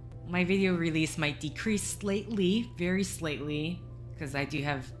 my video release might decrease slightly, very slightly, because I do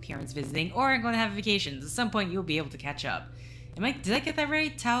have parents visiting, or I'm going to have vacations. At some point, you'll be able to catch up. Did I get that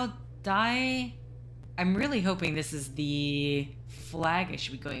right? Tao Dai? I'm really hoping this is the flag I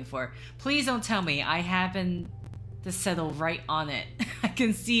should be going for. Please don't tell me I happen to settle right on it. I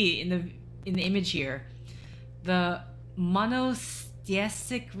can see in the image here. The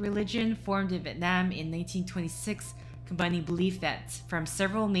monotheistic religion formed in Vietnam in 1926, combining belief that from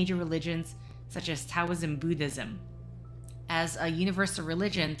several major religions, such as Taoism and Buddhism. As a universal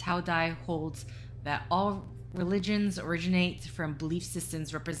religion, Tao Dai holds that all religions originate from belief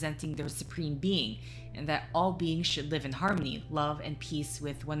systems representing their supreme being, and that all beings should live in harmony, love, and peace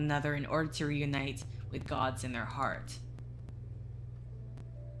with one another in order to reunite with gods in their heart.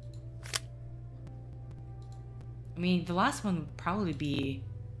 I mean, the last one would probably be...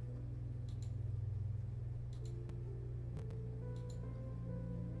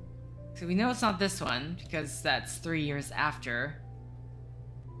 so we know it's not this one, because that's 3 years after.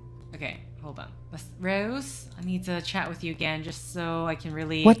 Okay, hold on. Rose, I need to chat with you again just so I can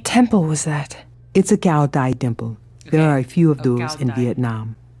really... What temple was that? It's a Cao Dai temple. Okay. There are a few of those Cao in Dai.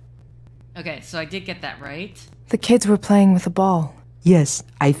 Vietnam. Okay, so I did get that right. The kids were playing with a ball. Yes,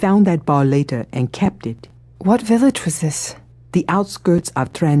 I found that ball later and kept it. What village was this? The outskirts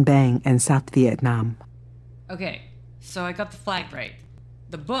of Trang Bang in South Vietnam. Okay, so I got the flag right.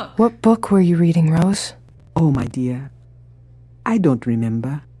 The book. What book were you reading, Rose? Oh, my dear. I don't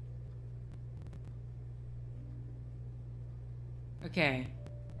remember. Okay.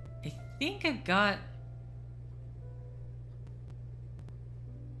 I think I've got...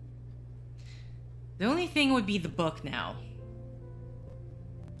 The only thing would be the book now.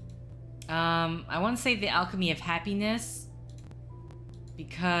 I want to say The Alchemy of Happiness,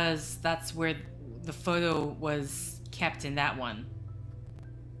 because that's where the photo was kept in that one.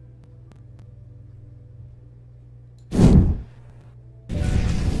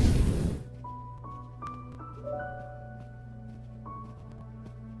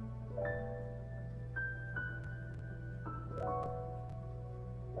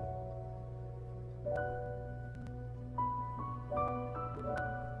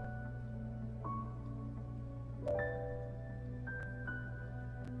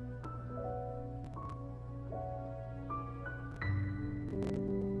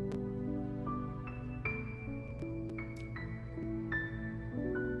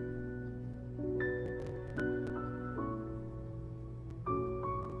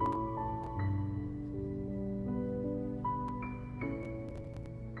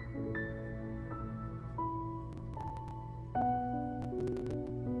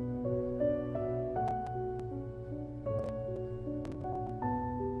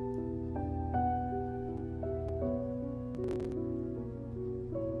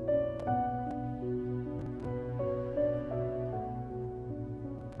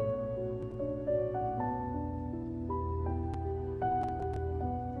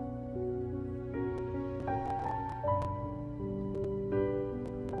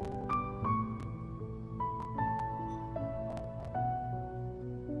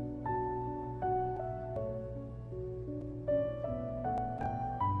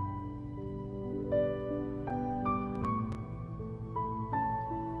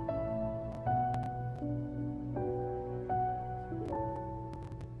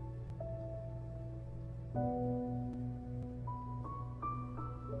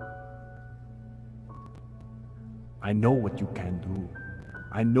 I know what you can do.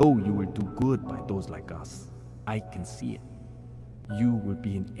 I know you will do good by those like us. I can see it. You will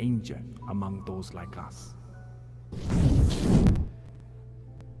be an angel among those like us.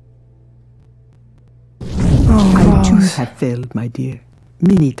 I too have failed, my dear,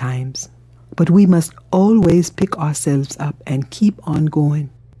 many times. But we must always pick ourselves up and keep on going.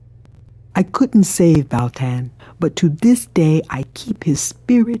 I couldn't save Baltan, but to this day I keep his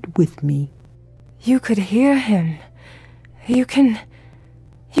spirit with me. You could hear him. You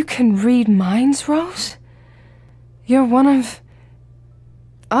can read minds, Rose? You're one of...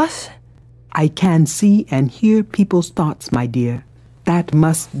 us? I can see and hear people's thoughts, my dear. That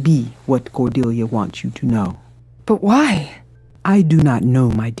must be what Cordelia wants you to know. But why? I do not know,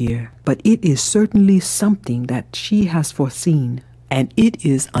 my dear, but it is certainly something that she has foreseen, and it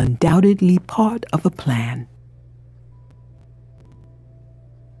is undoubtedly part of a plan.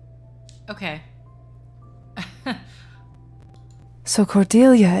 Okay. So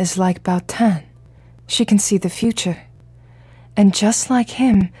Cordelia is like Baltan. She can see the future. And just like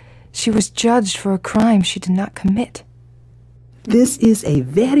him, she was judged for a crime she did not commit. This is a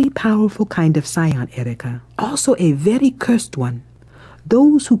very powerful kind of scion, Erica. Also a very cursed one.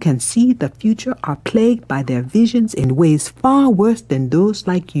 Those who can see the future are plagued by their visions in ways far worse than those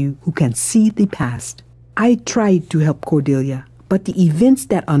like you who can see the past. I tried to help Cordelia, but the events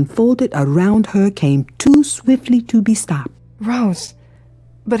that unfolded around her came too swiftly to be stopped. Rose,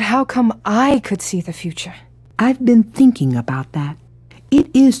 but how come I could see the future? I've been thinking about that. It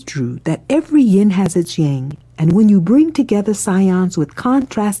is true that every yin has its yang, and when you bring together scions with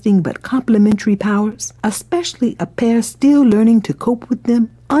contrasting but complementary powers, especially a pair still learning to cope with them,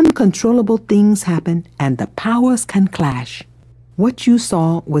 uncontrollable things happen and the powers can clash. What you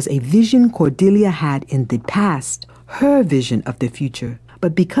saw was a vision Cordelia had in the past, her vision of the future,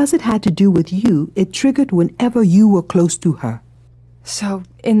 but because it had to do with you, it triggered whenever you were close to her. So,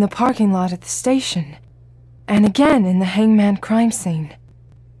 in the parking lot at the station, and again in the hangman crime scene.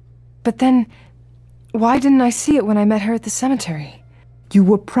 But then, why didn't I see it when I met her at the cemetery? You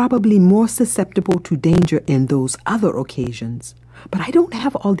were probably more susceptible to danger in those other occasions. But I don't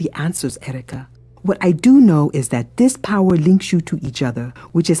have all the answers, Erica. What I do know is that this power links you to each other,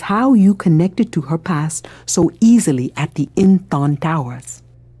 which is how you connected to her past so easily at the Inthon Towers.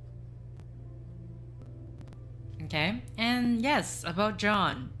 Okay, and yes, about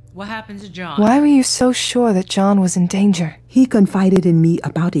John. What happened to John? Why were you so sure that John was in danger? He confided in me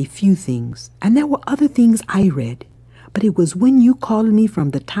about a few things, and there were other things I read. But it was when you called me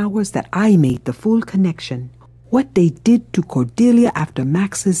from the towers that I made the full connection. What they did to Cordelia after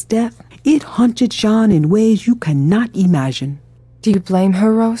Max's death, it haunted John in ways you cannot imagine. Do you blame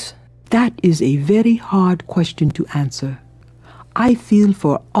her, Rose? That is a very hard question to answer. I feel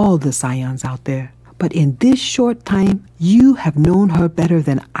for all the Scions out there. But in this short time, you have known her better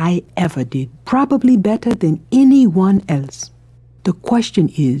than I ever did. Probably better than anyone else. The question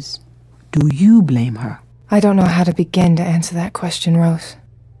is, do you blame her? I don't know how to begin to answer that question, Rose.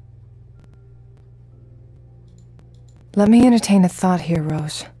 Let me entertain a thought here,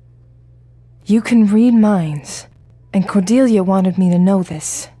 Rose. You can read minds, and Cordelia wanted me to know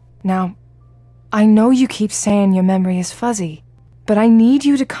this. Now, I know you keep saying your memory is fuzzy, but I need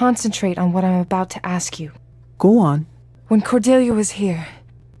you to concentrate on what I'm about to ask you. Go on. When Cordelia was here,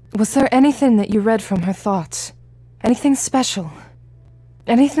 was there anything that you read from her thoughts? Anything special?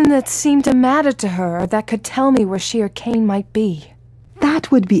 Anything that seemed to matter to her or that could tell me where she or Kane might be?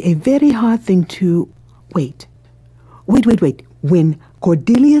 That would be a very hard thing to... Wait. When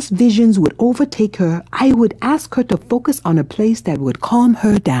Cordelia's visions would overtake her, I would ask her to focus on a place that would calm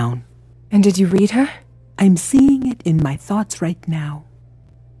her down. And did you read her? I'm seeing it in my thoughts right now.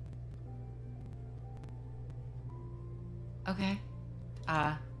 Okay.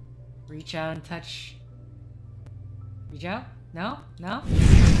 Reach out and touch. Reach out? No? No?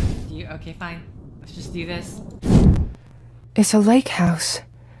 Do you? Okay, fine. Let's just do this. It's a lake house.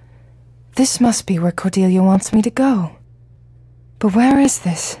 This must be where Cordelia wants me to go. But where is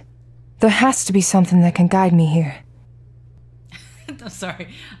this? There has to be something that can guide me here. I'm sorry.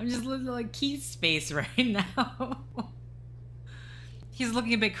 I'm just looking at like Keith's face right now. He's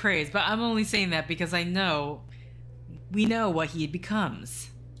looking a bit crazed, but I'm only saying that because I know... We know what he becomes.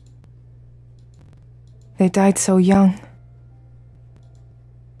 They died so young.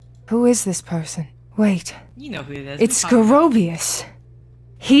 Who is this person? Wait. You know who it is. It's Scorobius.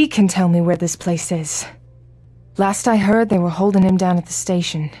 He can tell me where this place is. Last I heard, they were holding him down at the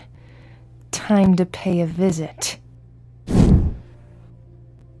station. Time to pay a visit.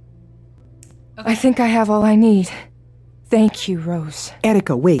 I think I have all I need. Thank you, Rose.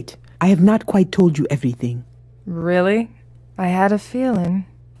 Erica, wait. I have not quite told you everything. Really? I had a feeling.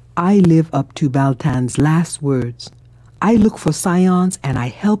 I live up to Baltan's last words. I look for Scions and I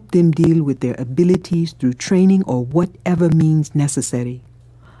help them deal with their abilities through training or whatever means necessary.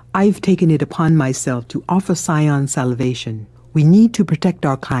 I've taken it upon myself to offer Scion salvation. We need to protect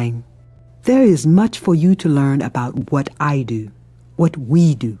our kind. There is much for you to learn about what I do, what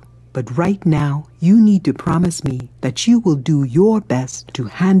we do. But right now, you need to promise me that you will do your best to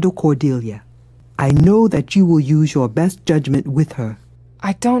handle Cordelia. I know that you will use your best judgment with her.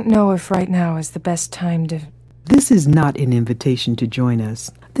 I don't know if right now is the best time to... This is not an invitation to join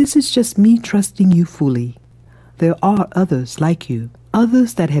us. This is just me trusting you fully. There are others like you,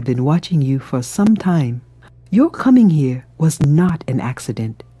 others that have been watching you for some time. Your coming here was not an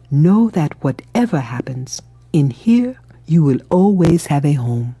accident. Know that whatever happens, in here, you will always have a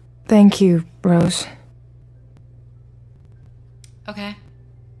home. Thank you, Rose. Okay.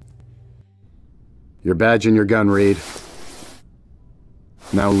 Your badge and your gun, Reed.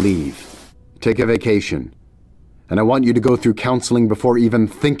 Now leave. Take a vacation. And I want you to go through counseling before even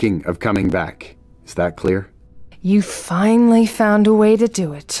thinking of coming back. Is that clear? You finally found a way to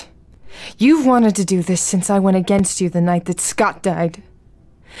do it. You've wanted to do this since I went against you the night that Scott died.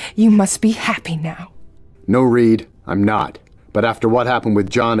 You must be happy now. No, Reed, I'm not. But after what happened with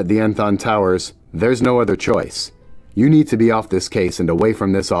John at the Enthon Towers, there's no other choice. You need to be off this case and away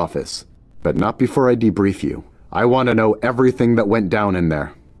from this office. But not before I debrief you. I want to know everything that went down in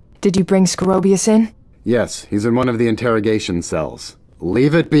there. Did you bring Scorobius in? Yes, he's in one of the interrogation cells.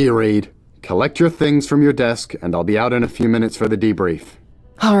 Leave it be, Reed. Collect your things from your desk, and I'll be out in a few minutes for the debrief.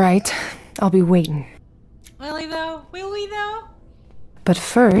 All right, I'll be waiting. Will he though? Will we though? But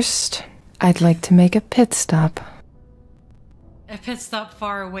first, I'd like to make a pit stop. A pit stop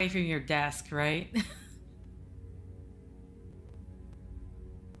far away from your desk, right?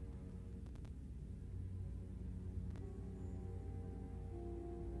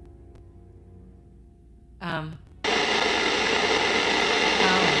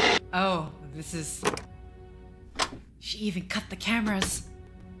 Oh, this is... She even cut the cameras.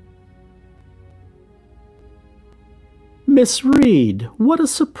 Miss Reed, what a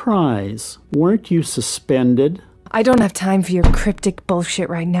surprise. Weren't you suspended? I don't have time for your cryptic bullshit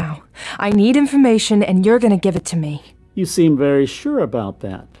right now. I need information and you're gonna give it to me. You seem very sure about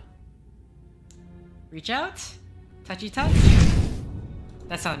that. Reach out. Touchy touch.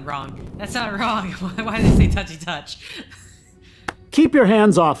 That sounded wrong. That sounded wrong. Why did they say touchy touch? Keep your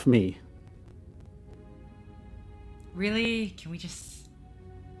hands off me. Really? Can we just...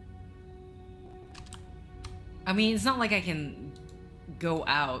 I mean, it's not like I can go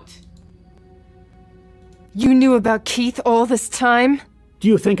out. You knew about Keith all this time? Do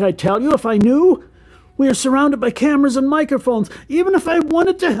you think I'd tell you if I knew? We are surrounded by cameras and microphones. Even if I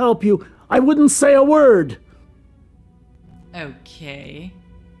wanted to help you, I wouldn't say a word. Okay.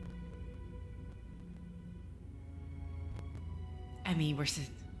 I mean, we're...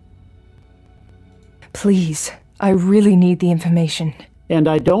 Please, I really need the information. And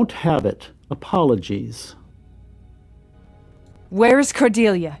I don't have it. Apologies. Where is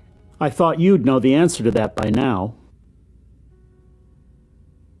Cordelia? I thought you'd know the answer to that by now.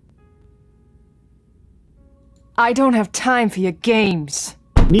 I don't have time for your games.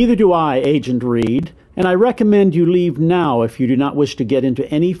 Neither do I, Agent Reed, and I recommend you leave now if you do not wish to get into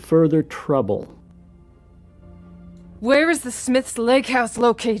any further trouble. Where is the Smith's Lake House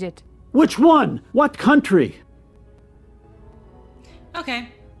located? Which one? What country? Okay.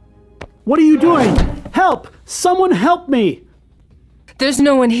 What are you doing? Help! Someone help me! There's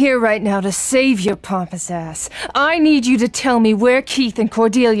no one here right now to save your pompous ass. I need you to tell me where Keith and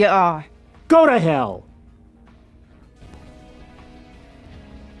Cordelia are. Go to hell!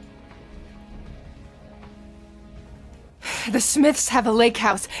 The Smiths have a lake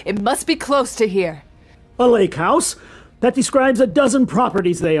house. It must be close to here. A lake house? That describes a dozen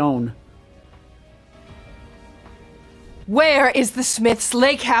properties they own. Where is the Smiths'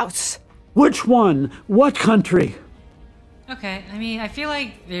 lake house? Which one? What country? Okay, I mean, I feel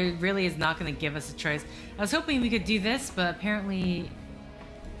like there really is not going to give us a choice. I was hoping we could do this, but apparently...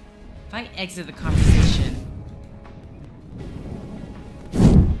 If I exit the conversation...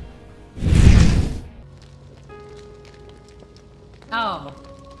 Oh.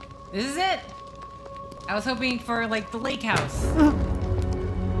 This is it? I was hoping for, like, the lake house.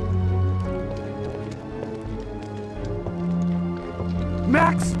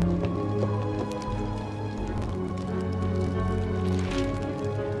 Max!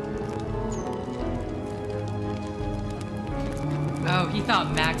 Oh, he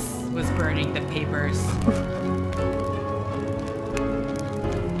thought Max was burning the papers.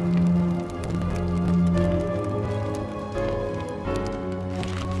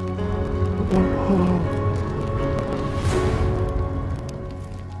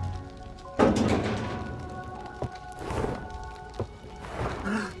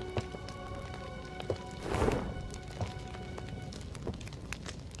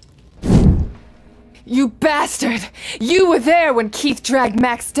 You bastard! You were there when Keith dragged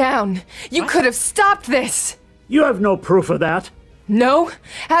Max down. You could have stopped this! You have no proof of that. No?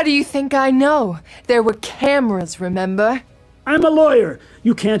 How do you think I know? There were cameras, remember? I'm a lawyer.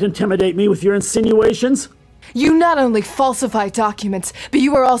 You can't intimidate me with your insinuations. You not only falsify documents, but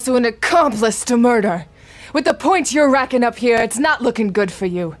you are also an accomplice to murder. With the points you're racking up here, it's not looking good for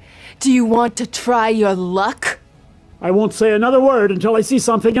you. Do you want to try your luck? I won't say another word until I see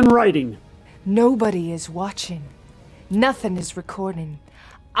something in writing. Nobody is watching. Nothing is recording.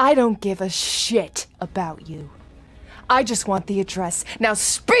 I don't give a shit about you. I just want the address. Now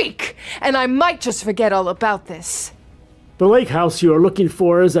speak! And I might just forget all about this. The lake house you are looking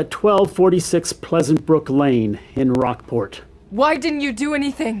for is at 1246 Pleasant Brook Lane in Rockport. Why didn't you do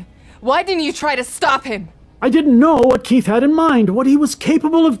anything? Why didn't you try to stop him? I didn't know what Keith had in mind, what he was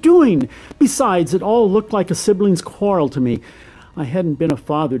capable of doing. Besides, it all looked like a sibling's quarrel to me. I hadn't been a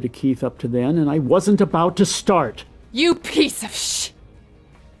father to Keith up to then, and I wasn't about to start. You piece of sh...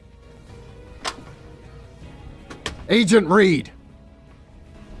 Agent Reed!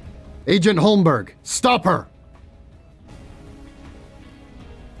 Agent Holmberg, stop her!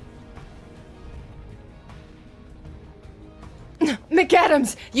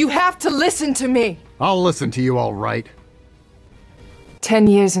 McAdams, you have to listen to me! I'll listen to you, all right. 10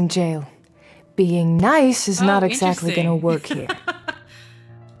 years in jail. Being nice is not exactly gonna work here.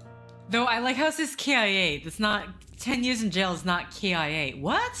 Though I like how it says KIA. That's not... 10 years in jail is not KIA.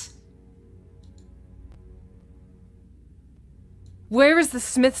 What? Where is the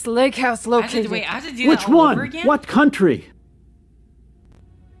Smith's Lake House located? Wait, I have to do Which that all one? over again? What country?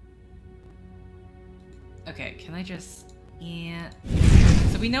 Okay, can I just... Yeah...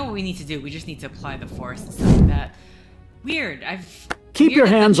 So we know what we need to do. We just need to apply the force and stuff like that. Weird. Keep your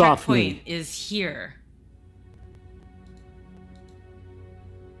hands the off me. checkpoint is here.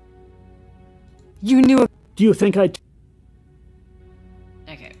 You knew... Do you think I...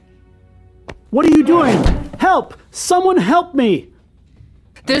 Okay. What are you doing? Help! Someone help me!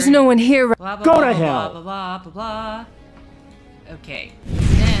 There's no one here. Blah, blah, Go blah, to blah, hell. Blah, blah, blah, blah, blah. Okay.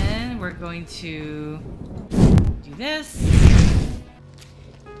 then we're going to do this.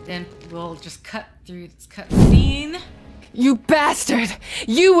 Then we'll just cut through this cutscene. You bastard!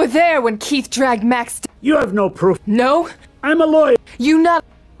 You were there when Keith dragged Max. You have no proof. No? I'm a lawyer. You not.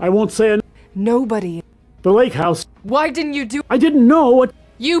 I won't say it. Nobody. The lake house. Why didn't you do? I didn't know what.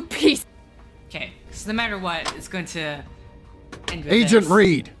 You piece. Okay, so no matter what, it's going to end with Agent this.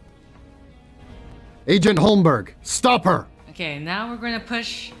 Reed. Agent Holmberg, stop her. Okay, now we're going to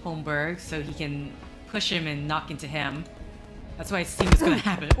push Holmberg so he can push him and knock into him. That's why I assume it's going to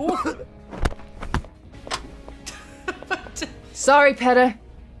happen. Ooh. Sorry, Peta.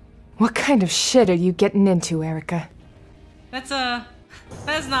 What kind of shit are you getting into, Erica? That's not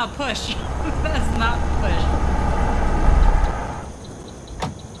a push. That's not a push.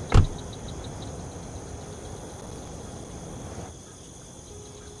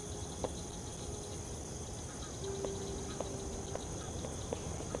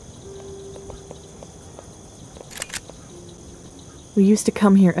 We used to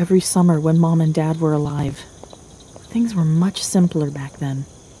come here every summer when Mom and Dad were alive. Things were much simpler back then.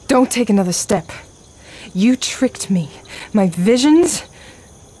 Don't take another step. You tricked me. My visions?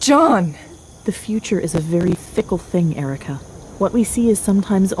 John! The future is a very fickle thing, Erica. What we see is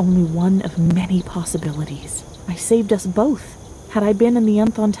sometimes only one of many possibilities. I saved us both. Had I been in the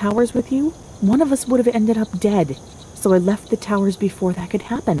Unthon Towers with you, one of us would have ended up dead. So I left the towers before that could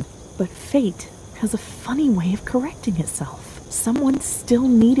happen. But fate has a funny way of correcting itself. Someone still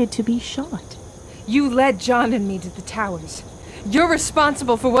needed to be shot. You led John and me to the towers. You're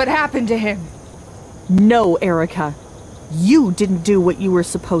responsible for what happened to him. No, Erica. You didn't do what you were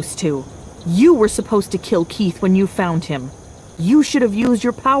supposed to. You were supposed to kill Keith when you found him. You should have used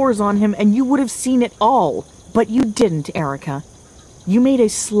your powers on him and you would have seen it all. But you didn't, Erica. You made a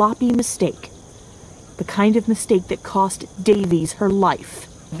sloppy mistake. The kind of mistake that cost Davies her life.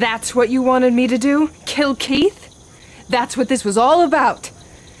 That's what you wanted me to do? Kill Keith? That's what this was all about.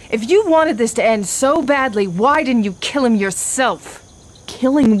 If you wanted this to end so badly, why didn't you kill him yourself?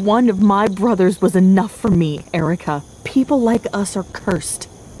 Killing one of my brothers was enough for me, Erica. People like us are cursed.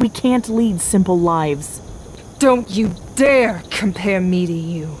 We can't lead simple lives. Don't you dare compare me to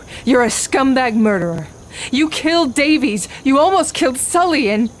you. You're a scumbag murderer. You killed Davies. You almost killed Sully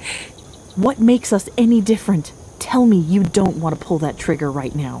and... What makes us any different? Tell me you don't want to pull that trigger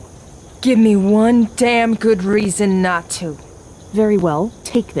right now. Give me one damn good reason not to. Very well,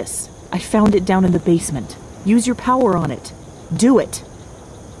 take this. I found it down in the basement. Use your power on it. Do it.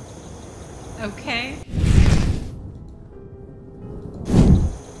 Okay.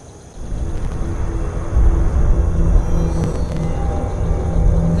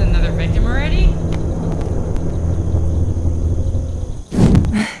 Is another victim already?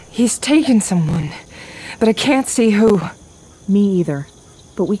 He's taken someone, but I can't see who. Me either.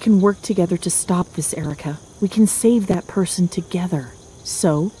 But we can work together to stop this, Erica. We can save that person together.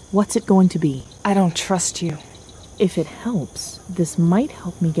 So, what's it going to be? I don't trust you. If it helps, this might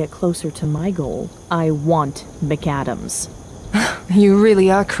help me get closer to my goal. I want McAdams. You really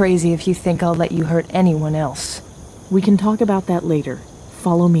are crazy if you think I'll let you hurt anyone else. We can talk about that later.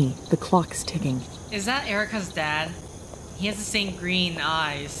 Follow me. The clock's ticking. Is that Erica's dad? He has the same green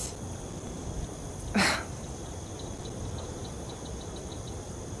eyes.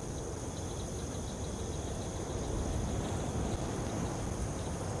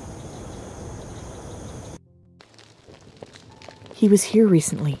 He was here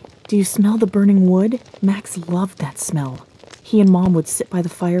recently. Do you smell the burning wood? Max loved that smell. He and Mom would sit by the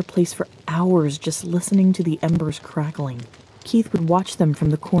fireplace for hours just listening to the embers crackling. Keith would watch them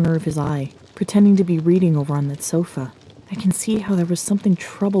from the corner of his eye, pretending to be reading over on that sofa. I can see how there was something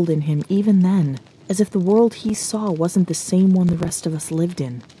troubled in him even then, as if the world he saw wasn't the same one the rest of us lived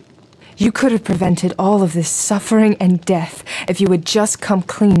in. You could have prevented all of this suffering and death if you had just come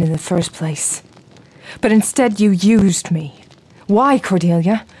clean in the first place. But instead you used me. Why,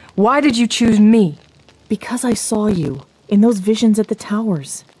 Cordelia? Why did you choose me? Because I saw you, in those visions at the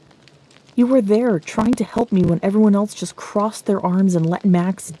towers. You were there, trying to help me when everyone else just crossed their arms and let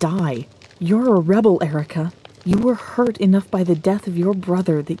Max die. You're a rebel, Erica. You were hurt enough by the death of your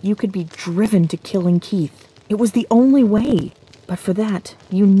brother that you could be driven to killing Keith. It was the only way. But for that,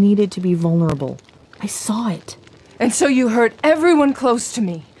 you needed to be vulnerable. I saw it. And so you hurt everyone close to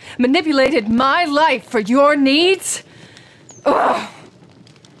me, manipulated my life for your needs? Ugh.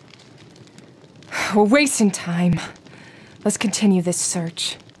 We're wasting time. Let's continue this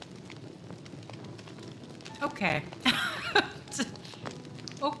search. Okay.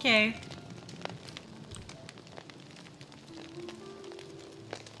 Okay.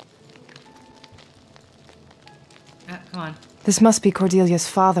 Come on. This must be Cordelia's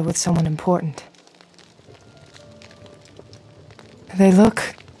father with someone important. They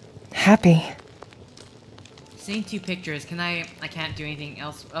look happy. Seeing 2 pictures, can I can't do anything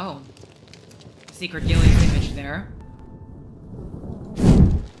else. Oh. See Cordelia's image there.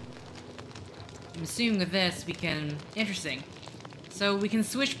 I'm assuming with this we can... Interesting. So we can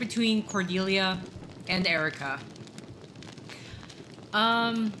switch between Cordelia and Erica.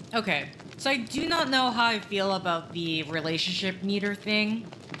 Okay. So I do not know how I feel about the relationship meter thing.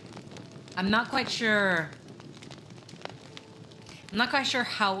 I'm not quite sure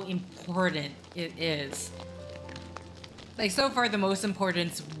how important it is. Like, so far the most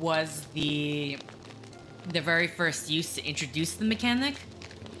importance was the very first use to introduce the mechanic.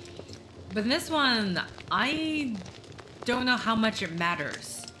 But in this one, I don't know how much it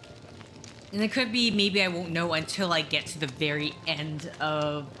matters. And it could be maybe I won't know until I get to the very end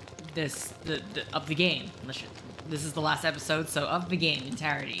of of the game. This is the last episode, so of the game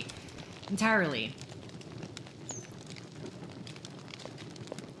entirely.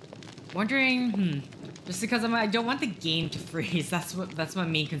 Wondering, just because I don't want the game to freeze. That's my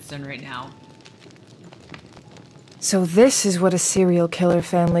main concern right now. So this is what a serial killer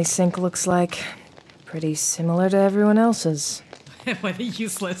family sink looks like. Pretty similar to everyone else's. What a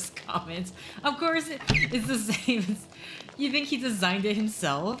useless comment. Of course, it's the same as... You think he designed it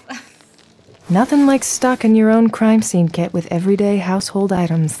himself? Nothing like stocking your own crime scene kit with everyday household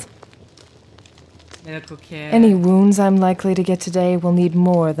items. Medical kit. Any wounds I'm likely to get today will need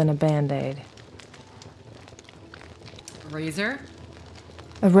more than a band-aid. Razor?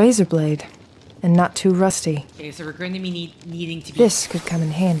 A razor blade. And not too rusty. Okay, so we're going to be needing to be... This could come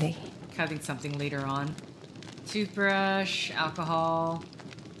in handy. Cutting something later on. Toothbrush, alcohol...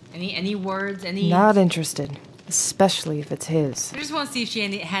 Any words, any... Not interested. Especially if it's his. I just want to see if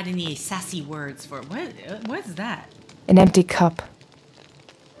she had any sassy words for it. What is that? An empty cup.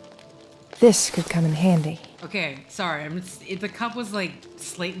 This could come in handy. Okay, sorry. The cup was like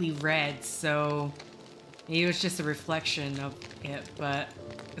slightly red, so maybe it was just a reflection of it. But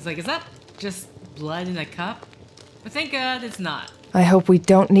it's like, is that just blood in a cup? But thank God it's not. I hope we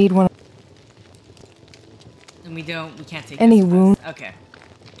don't need one. And we can't take any wound. Okay.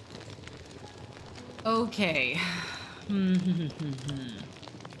 Okay. We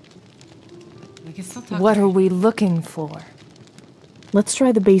can still talk. What are we looking for? Let's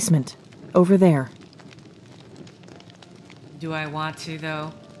try the basement. Over there. Do I want to,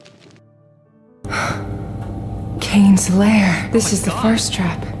 though? Kane's lair. This is the first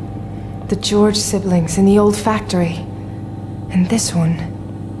trap. The George siblings in the old factory. And this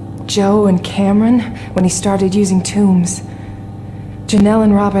one. Joe and Cameron, when he started using tombs. Janelle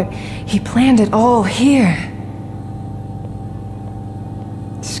and Robert, he planned it all here.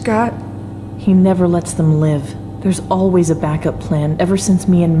 Scott? He never lets them live. There's always a backup plan ever since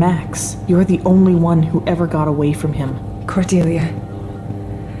me and Max. You're the only one who ever got away from him. Cordelia,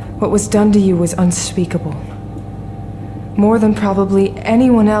 what was done to you was unspeakable. More than probably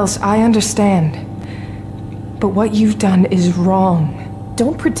anyone else, I understand. But what you've done is wrong.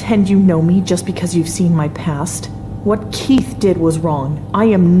 Don't pretend you know me just because you've seen my past. What Keith did was wrong. I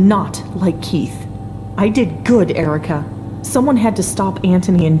am not like Keith. I did good, Erica. Someone had to stop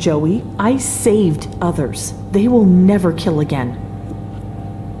Anthony and Joey. I saved others. They will never kill again.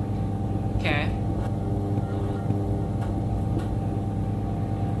 Okay.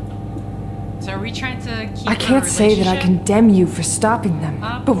 So are we trying to keep I can't say that I condemn you for stopping them.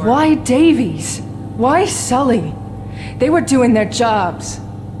 But why Davies? Why Sully? They were doing their jobs.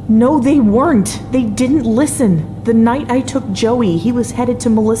 No, they weren't. They didn't listen. The night I took Joey, he was headed to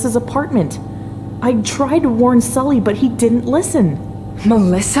Melissa's apartment. I tried to warn Sully, but he didn't listen.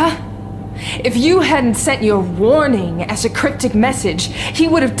 Melissa? If you hadn't sent your warning as a cryptic message, he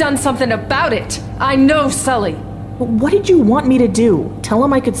would have done something about it. I know Sully. What did you want me to do? Tell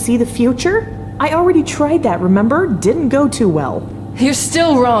him I could see the future? I already tried that, remember? Didn't go too well. You're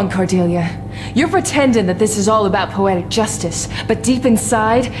still wrong, Cordelia. You're pretending that this is all about poetic justice, but deep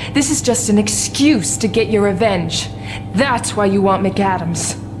inside, this is just an excuse to get your revenge. That's why you want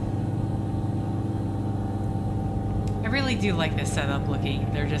McAdams. I really do like this setup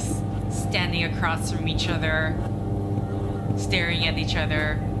looking. They're just standing across from each other, staring at each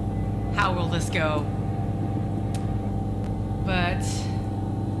other. How will this go? But,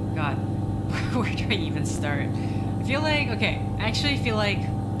 God, where do I even start? I feel like, okay, I actually feel like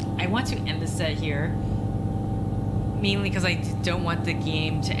I want to end the set here. Mainly because I don't want the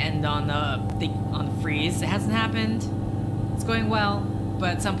game to end on the freeze. It hasn't happened. It's going well,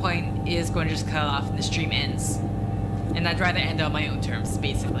 but at some point it is going to just cut off and the stream ends. And I'd rather end on my own terms,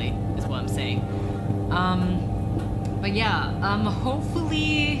 basically, is what I'm saying. But yeah,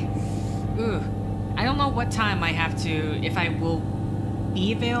 hopefully... I don't know what time I have to... If I will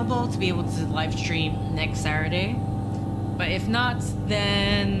be available to be able to live stream next Saturday. But if not,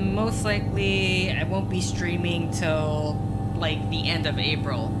 then most likely I won't be streaming till, like, the end of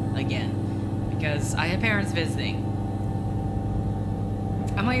April again. Because I have parents visiting.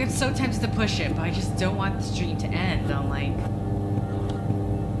 I'm like, it's so tempted to push it, but I just don't want the stream to end. I'm like...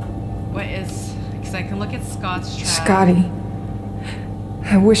 What is... Because I can look at Scott's trap. Scotty.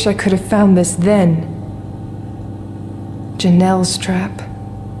 I wish I could have found this then. Janelle's trap.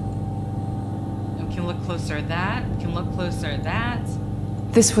 We can look closer at that. We can look closer at that.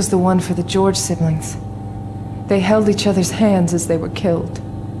 This was the one for the George siblings. They held each other's hands as they were killed.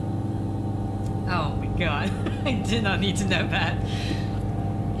 Oh my god. I did not need to know that.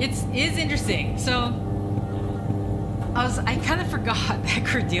 It is interesting. So... I kind of forgot that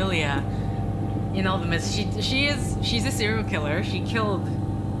Cordelia, in all the myths, she's a serial killer. She killed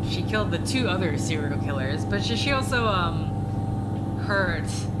the 2 other serial killers, but she also hurt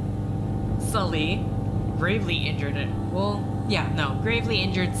Sully, gravely injured it. Well, yeah, no, gravely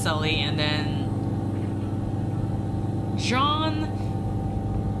injured Sully, and then John.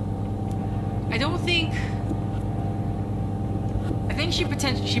 I think she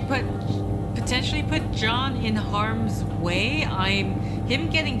potentially put John in harm's way. Him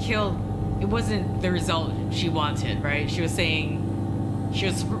getting killed, it wasn't the result she wanted, right? She was saying she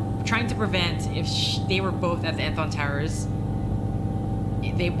was trying to prevent if they were both at the Anthon Towers,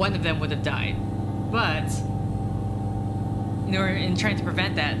 one of them would have died. But in trying to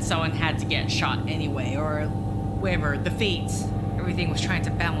prevent that, someone had to get shot anyway, or whatever, the fates, everything was trying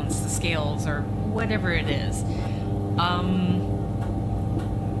to balance the scales, or whatever it is.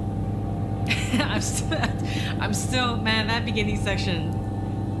 I'm still, man, that beginning section,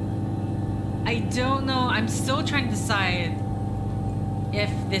 I don't know, I'm still trying to decide if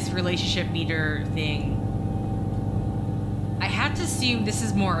this relationship meter thing, I have to assume this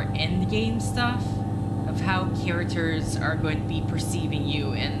is more endgame stuff of how characters are going to be perceiving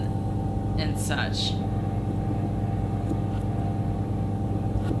you and such.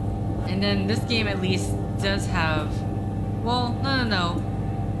 And then this game at least does have, well, no.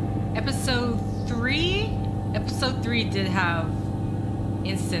 Episode 3 did have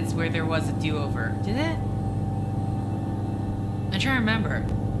instance where there was a do-over. Did it? I'm trying to remember.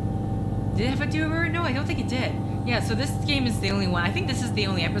 Did it have a do-over? No, I don't think it did. Yeah, so this game is the only one. I think this is the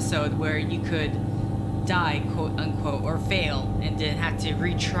only episode where you could die, quote unquote, or fail and didn't have to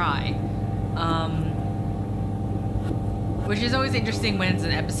retry. Which is always interesting when it's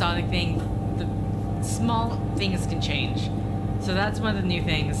an episodic thing. The small things can change. So that's one of the new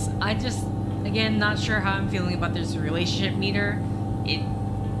things. I just, again, not sure how I'm feeling about this relationship meter. It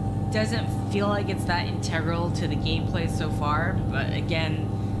doesn't feel like it's that integral to the gameplay so far, but again,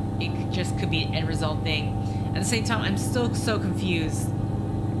 it just could be an end result thing. At the same time, I'm still so confused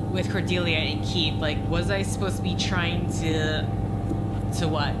with Cordelia and Keith. Like, was I supposed to be trying to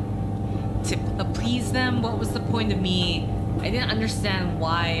what? To appease them? What was the point of me? I didn't understand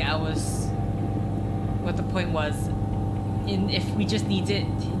why what the point was. If we just needed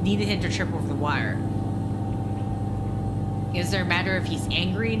him to trip over the wire. Is there a matter if he's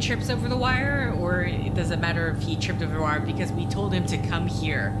angry and trips over the wire, or does it matter if he tripped over the wire because we told him to come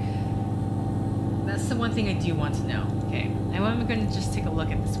here? That's the one thing I do want to know. Okay, now I'm going to just take a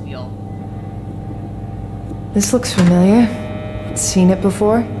look at this wheel. This looks familiar. Seen it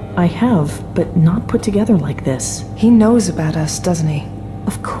before? I have, but not put together like this. He knows about us, doesn't he?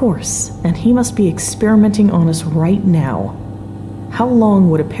 Of course, and he must be experimenting on us right now. How long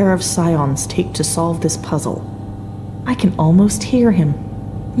would a pair of scions take to solve this puzzle? I can almost hear him.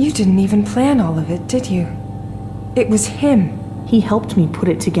 You didn't even plan all of it, did you? It was him. He helped me put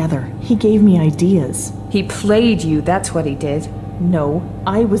it together. He gave me ideas. He played you, that's what he did. No,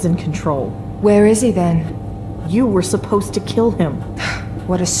 I was in control. Where is he then? You were supposed to kill him.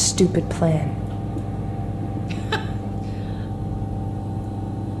 What a stupid plan.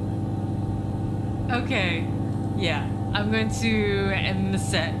 Okay, yeah, I'm going to end the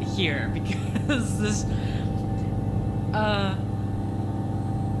set here because this, I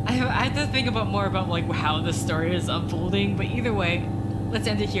have to think more about like how the story is unfolding, but either way, let's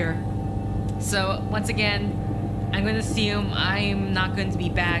end it here. So once again, I'm going to assume I'm not going to be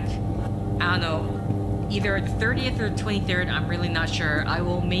back, I don't know, either the 30th or 23rd, I'm really not sure. I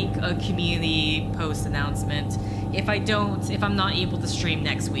will make a community post announcement if I'm not able to stream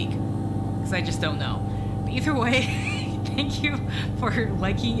next week. I just don't know. But either way, Thank you for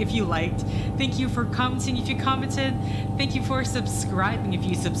liking if you liked. Thank you for commenting if you commented. Thank you for subscribing if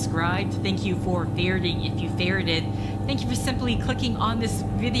you subscribed. Thank you for favoriting if you favorited. Thank you for simply clicking on this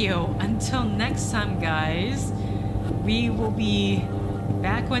video. Until next time, guys, we will be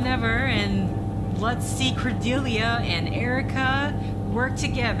back whenever, and let's see Cordelia and Erica work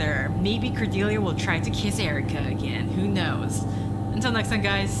together. Maybe Cordelia will try to kiss Erica again. Who knows? Until next time,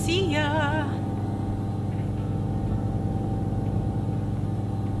 guys. See ya!